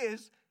who it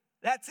is,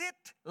 that's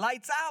it.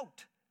 Lights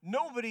out.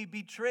 Nobody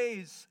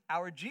betrays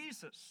our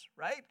Jesus,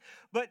 right?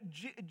 But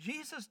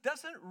Jesus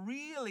doesn't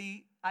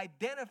really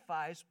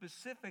identify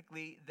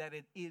specifically that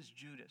it is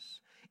Judas.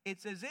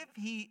 It's as if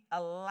he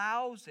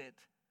allows it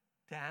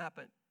to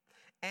happen.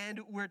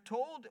 And we're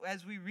told,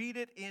 as we read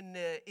it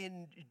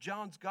in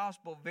John's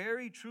gospel,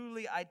 very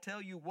truly I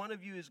tell you, one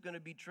of you is going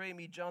to betray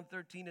me, John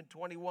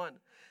 13:21.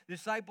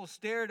 Disciples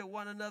stared at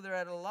one another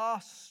at a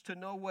loss to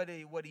know what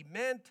he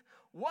meant.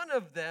 One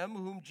of them,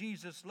 whom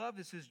Jesus loved,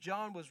 this is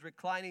John, was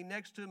reclining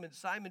next to him, and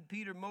Simon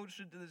Peter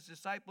motioned to this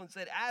disciple and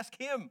said,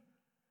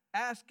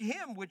 Ask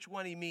him which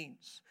one he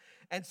means.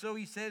 And so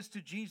he says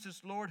to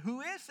Jesus, Lord,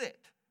 who is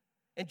it?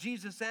 And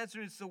Jesus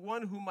answered, it's the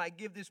one whom I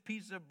give this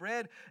piece of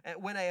bread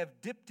when I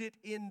have dipped it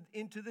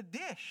into the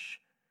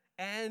dish.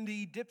 And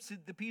he dips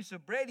the piece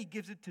of bread, he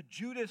gives it to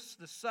Judas,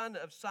 the son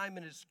of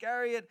Simon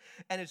Iscariot.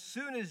 And as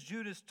soon as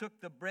Judas took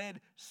the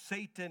bread,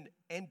 Satan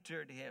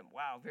entered him.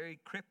 Wow, very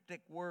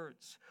cryptic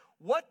words.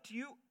 What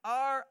you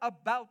are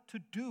about to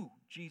do,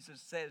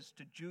 Jesus says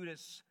to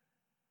Judas,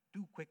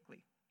 do quickly.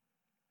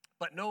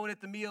 But no one at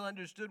the meal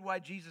understood why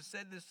Jesus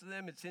said this to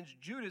them. And since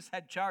Judas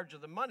had charge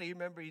of the money,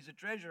 remember he's a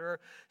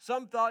treasurer,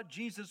 some thought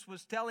Jesus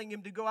was telling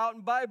him to go out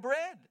and buy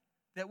bread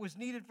that was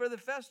needed for the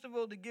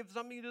festival, to give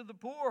something to the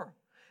poor.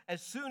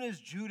 As soon as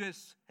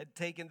Judas had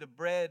taken the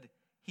bread,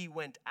 he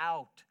went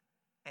out,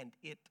 and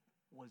it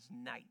was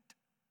night.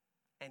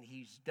 And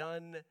he's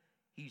done.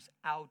 He's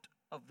out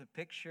of the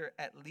picture,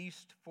 at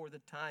least for the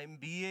time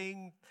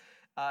being.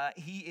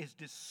 He is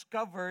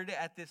discovered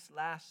at this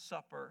Last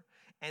Supper.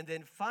 And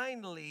then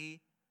finally,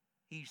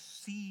 he's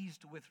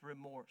seized with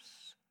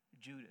remorse,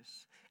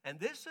 Judas. And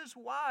this is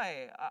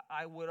why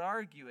I would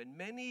argue, and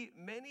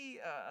many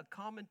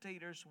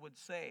commentators would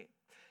say,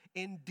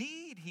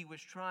 indeed, he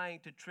was trying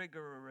to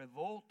trigger a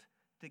revolt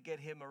to get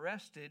him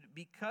arrested,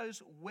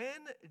 because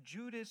when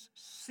Judas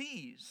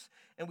sees,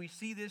 and we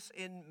see this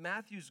in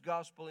Matthew's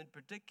gospel in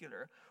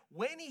particular,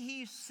 when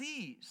he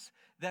sees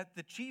that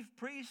the chief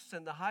priests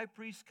and the high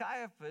priest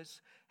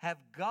Caiaphas have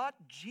got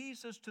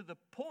Jesus to the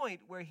point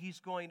where he's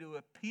going to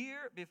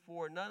appear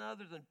before none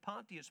other than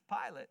Pontius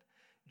Pilate,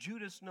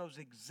 Judas knows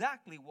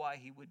exactly why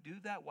he would do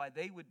that, why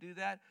they would do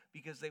that,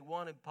 because they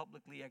want him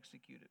publicly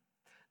executed.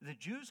 The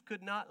Jews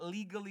could not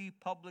legally,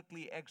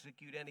 publicly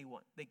execute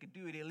anyone. They could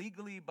do it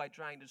illegally by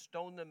trying to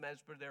stone them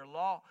as per their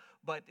law,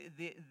 but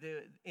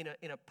in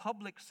a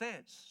public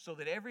sense, so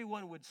that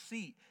everyone would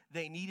see,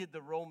 they needed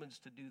the Romans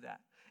to do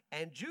that.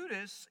 And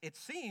Judas, it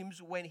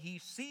seems, when he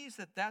sees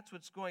that that's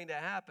what's going to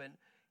happen,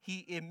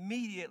 he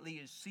immediately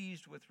is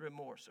seized with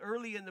remorse.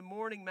 Early in the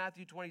morning,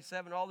 Matthew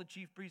 27, all the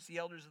chief priests, the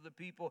elders of the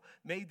people,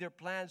 made their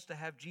plans to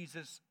have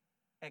Jesus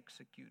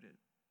executed.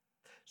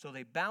 So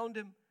they bound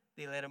him.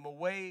 They led him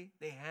away.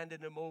 They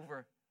handed him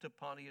over to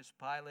Pontius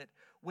Pilate.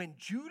 When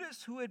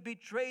Judas, who had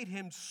betrayed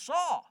him,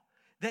 saw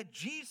that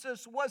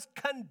Jesus was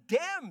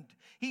condemned,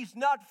 he's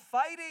not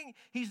fighting,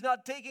 he's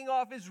not taking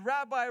off his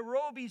rabbi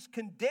robe, he's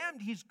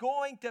condemned, he's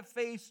going to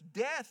face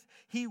death.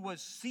 He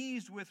was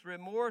seized with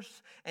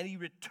remorse, and he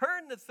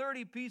returned the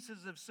 30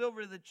 pieces of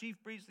silver to the chief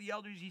priests, the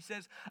elders. He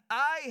says,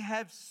 I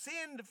have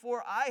sinned,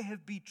 for I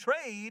have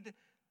betrayed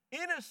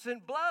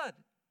innocent blood.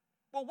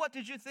 Well, what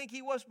did you think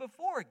he was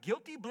before?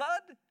 Guilty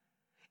blood?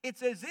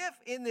 It's as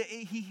if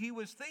he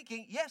was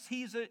thinking, yes,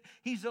 he's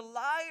a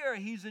liar,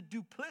 he's a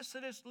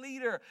duplicitous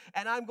leader,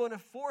 and I'm going to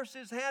force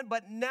his hand,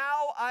 but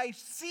now I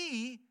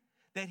see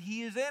that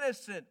he is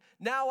innocent.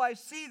 Now I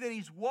see that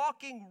he's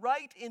walking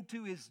right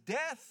into his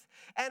death,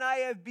 and I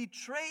have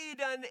betrayed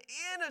an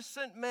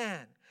innocent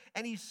man.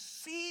 And he's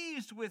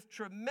seized with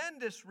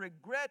tremendous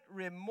regret,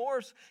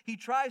 remorse. He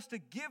tries to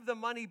give the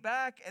money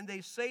back, and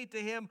they say to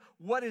him,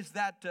 what is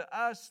that to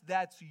us?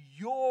 That's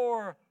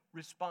your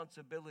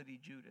responsibility,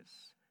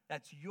 Judas.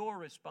 That's your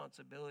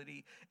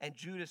responsibility. And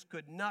Judas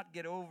could not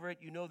get over it.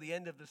 You know the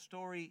end of the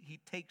story.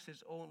 He takes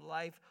his own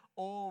life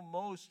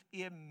almost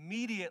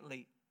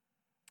immediately.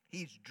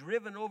 He's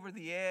driven over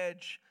the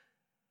edge,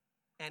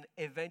 and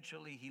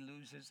eventually he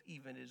loses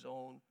even his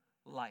own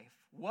life.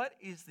 What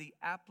is the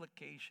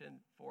application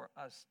for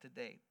us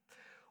today?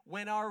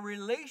 When our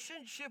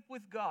relationship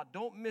with God,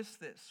 don't miss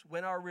this,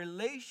 when our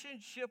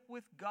relationship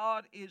with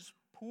God is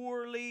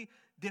poorly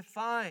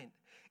defined,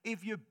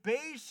 if you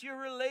base your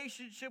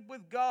relationship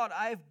with God,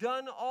 I've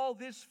done all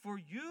this for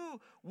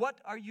you, what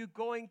are you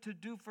going to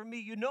do for me?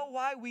 You know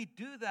why we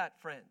do that,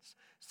 friends?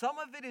 Some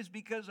of it is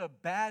because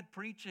of bad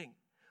preaching.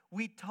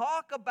 We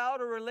talk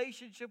about a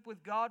relationship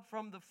with God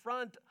from the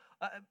front,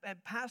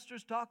 and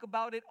pastors talk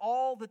about it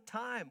all the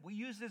time. We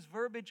use this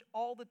verbiage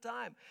all the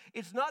time.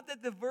 It's not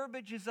that the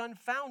verbiage is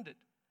unfounded,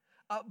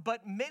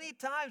 but many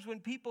times when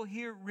people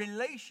hear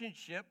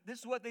relationship,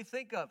 this is what they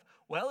think of.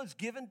 Well, it's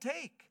give and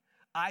take.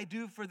 I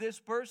do for this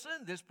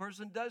person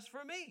does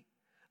for me.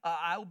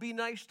 I'll be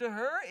nice to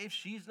her. If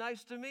she's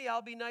nice to me,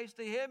 I'll be nice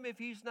to him if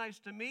he's nice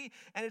to me.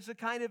 And it's a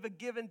kind of a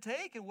give and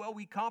take. And well,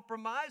 we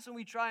compromise and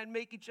we try and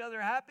make each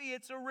other happy.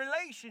 It's a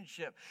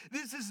relationship.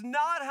 This is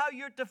not how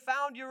you're to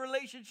found your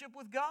relationship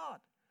with God.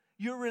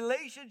 Your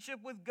relationship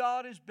with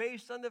God is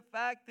based on the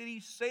fact that he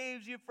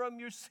saves you from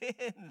your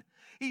sin.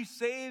 He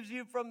saves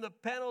you from the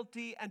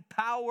penalty and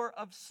power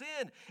of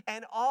sin.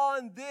 And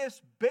on this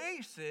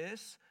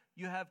basis,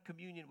 you have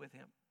communion with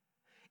him.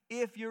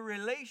 If your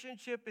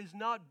relationship is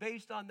not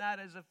based on that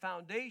as a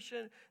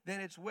foundation, then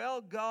it's, well,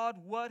 God,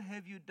 what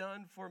have you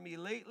done for me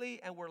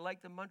lately? And we're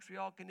like the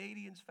Montreal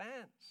Canadiens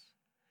fans.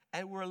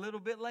 And we're a little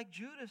bit like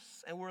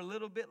Judas, and we're a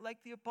little bit like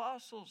the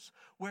apostles,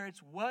 where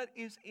it's what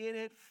is in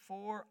it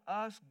for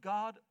us.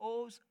 God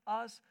owes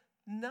us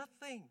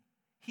nothing.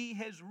 He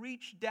has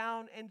reached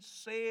down and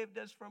saved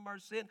us from our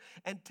sin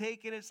and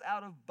taken us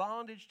out of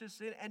bondage to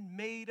sin and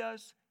made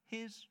us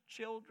His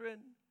children.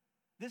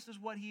 This is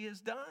what He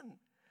has done.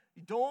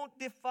 Don't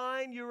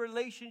define your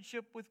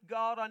relationship with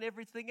God on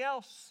everything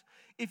else.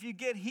 If you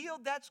get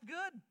healed, that's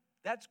good.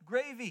 That's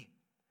gravy.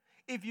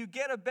 If you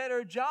get a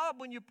better job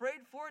when you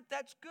prayed for it,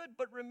 that's good.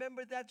 But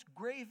remember, that's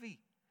gravy.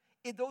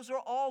 Those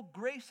are all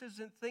graces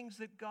and things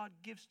that God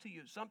gives to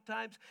you.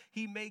 Sometimes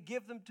He may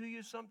give them to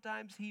you.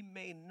 Sometimes He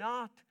may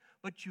not.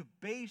 But you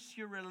base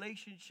your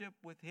relationship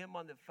with Him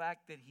on the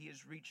fact that He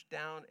has reached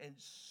down and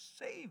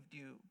saved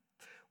you.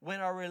 When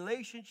our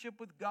relationship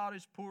with God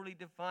is poorly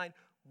defined,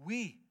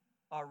 we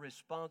are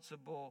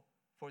responsible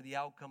for the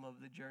outcome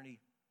of the journey.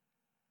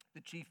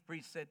 The chief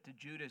priest said to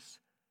Judas,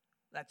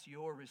 that's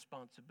your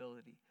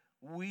responsibility.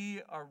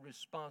 We are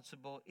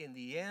responsible in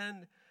the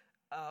end.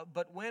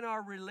 But when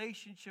our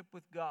relationship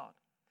with God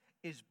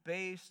is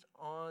based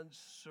on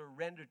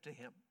surrender to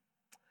Him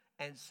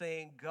and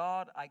saying,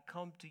 God, I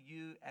come to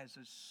you as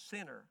a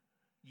sinner,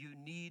 you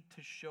need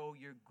to show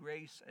your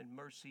grace and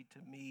mercy to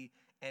me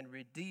and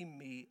redeem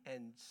me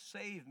and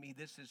save me.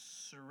 This is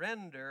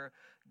surrender.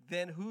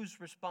 Then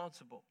who's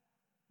responsible?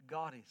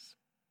 God is,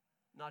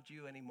 not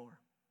you anymore.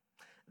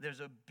 There's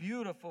a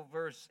beautiful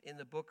verse in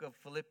the book of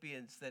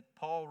Philippians that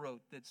Paul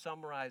wrote that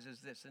summarizes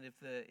this. And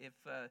if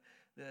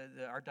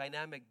our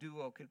dynamic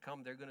duo could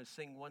come, they're going to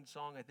sing one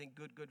song, I think,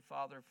 Good, Good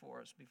Father,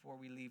 for us before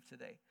we leave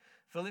today.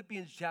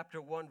 Philippians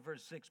chapter 1,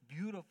 verse 6,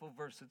 beautiful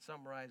verse that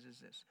summarizes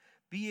this.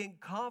 Being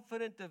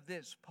confident of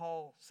this,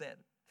 Paul said,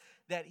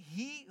 that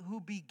He who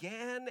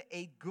began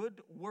a good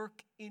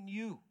work in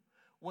you,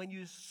 when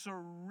you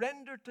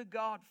surrender to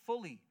God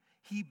fully,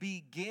 He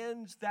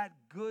begins that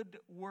good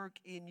work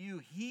in you.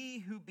 He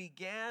who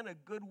began a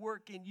good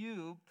work in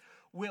you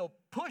will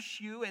push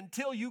you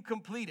until you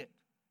complete it.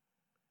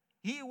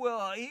 He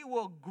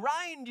will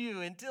grind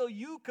you until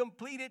you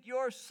complete it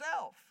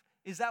yourself.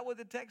 Is that what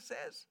the text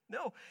says?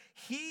 No.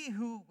 He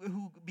who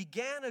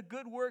began a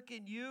good work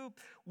in you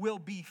will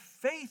be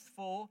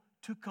faithful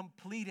to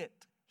complete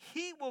it.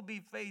 He will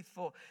be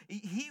faithful.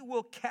 He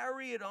will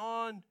carry it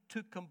on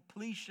to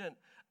completion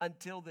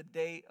until the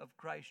day of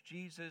Christ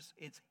Jesus.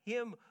 It's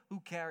Him who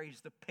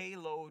carries the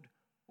payload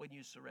when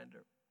you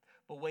surrender.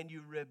 But when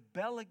you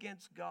rebel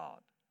against God,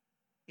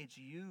 it's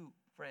you,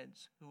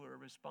 friends, who are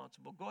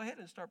responsible. Go ahead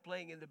and start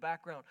playing in the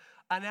background.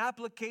 An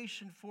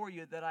application for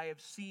you that I have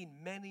seen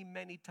many,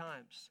 many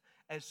times,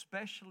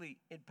 especially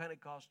in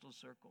Pentecostal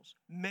circles,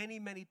 many,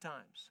 many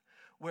times,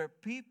 where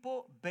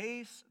people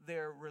base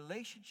their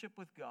relationship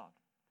with God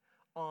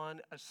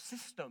on a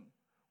system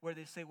where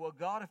they say, well,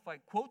 God, if I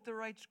quote the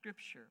right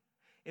scripture,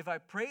 if I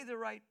pray the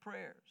right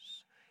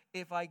prayers,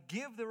 if I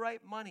give the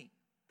right money,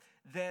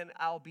 then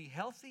I'll be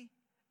healthy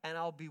and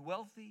I'll be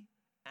wealthy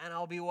and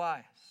I'll be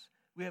wise.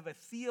 We have a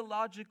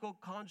theological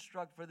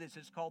construct for this.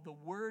 It's called the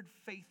Word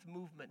Faith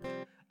Movement.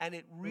 And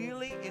it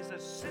really is a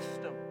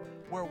system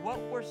where what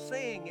we're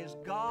saying is,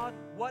 God,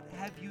 what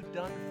have you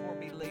done for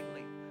me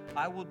lately?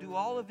 I will do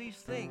all of these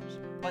things,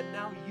 but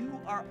now you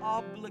are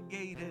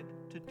obligated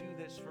to do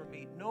this for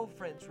me. No,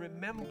 friends,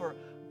 remember,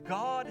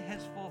 God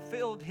has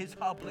fulfilled His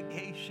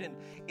obligation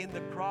in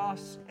the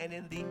cross and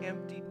in the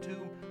empty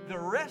tomb. The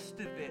rest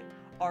of it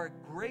are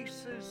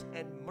graces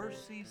and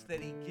mercies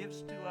that He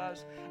gives to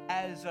us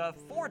as a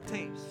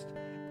foretaste,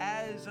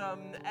 as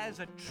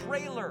a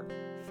trailer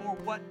for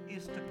what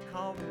is to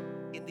come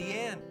in the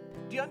end.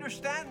 Do you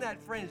understand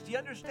that, friends? Do you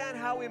understand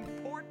how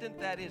important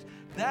that is?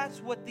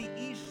 That's what the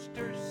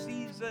Easter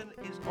season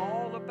is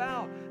all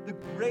about. The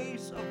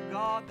grace of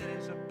God that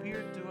has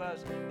appeared to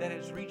us, that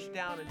has reached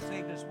down and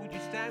saved us. Would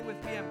you stand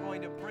with me? I'm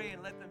going to pray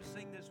and let them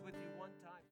sing this with me.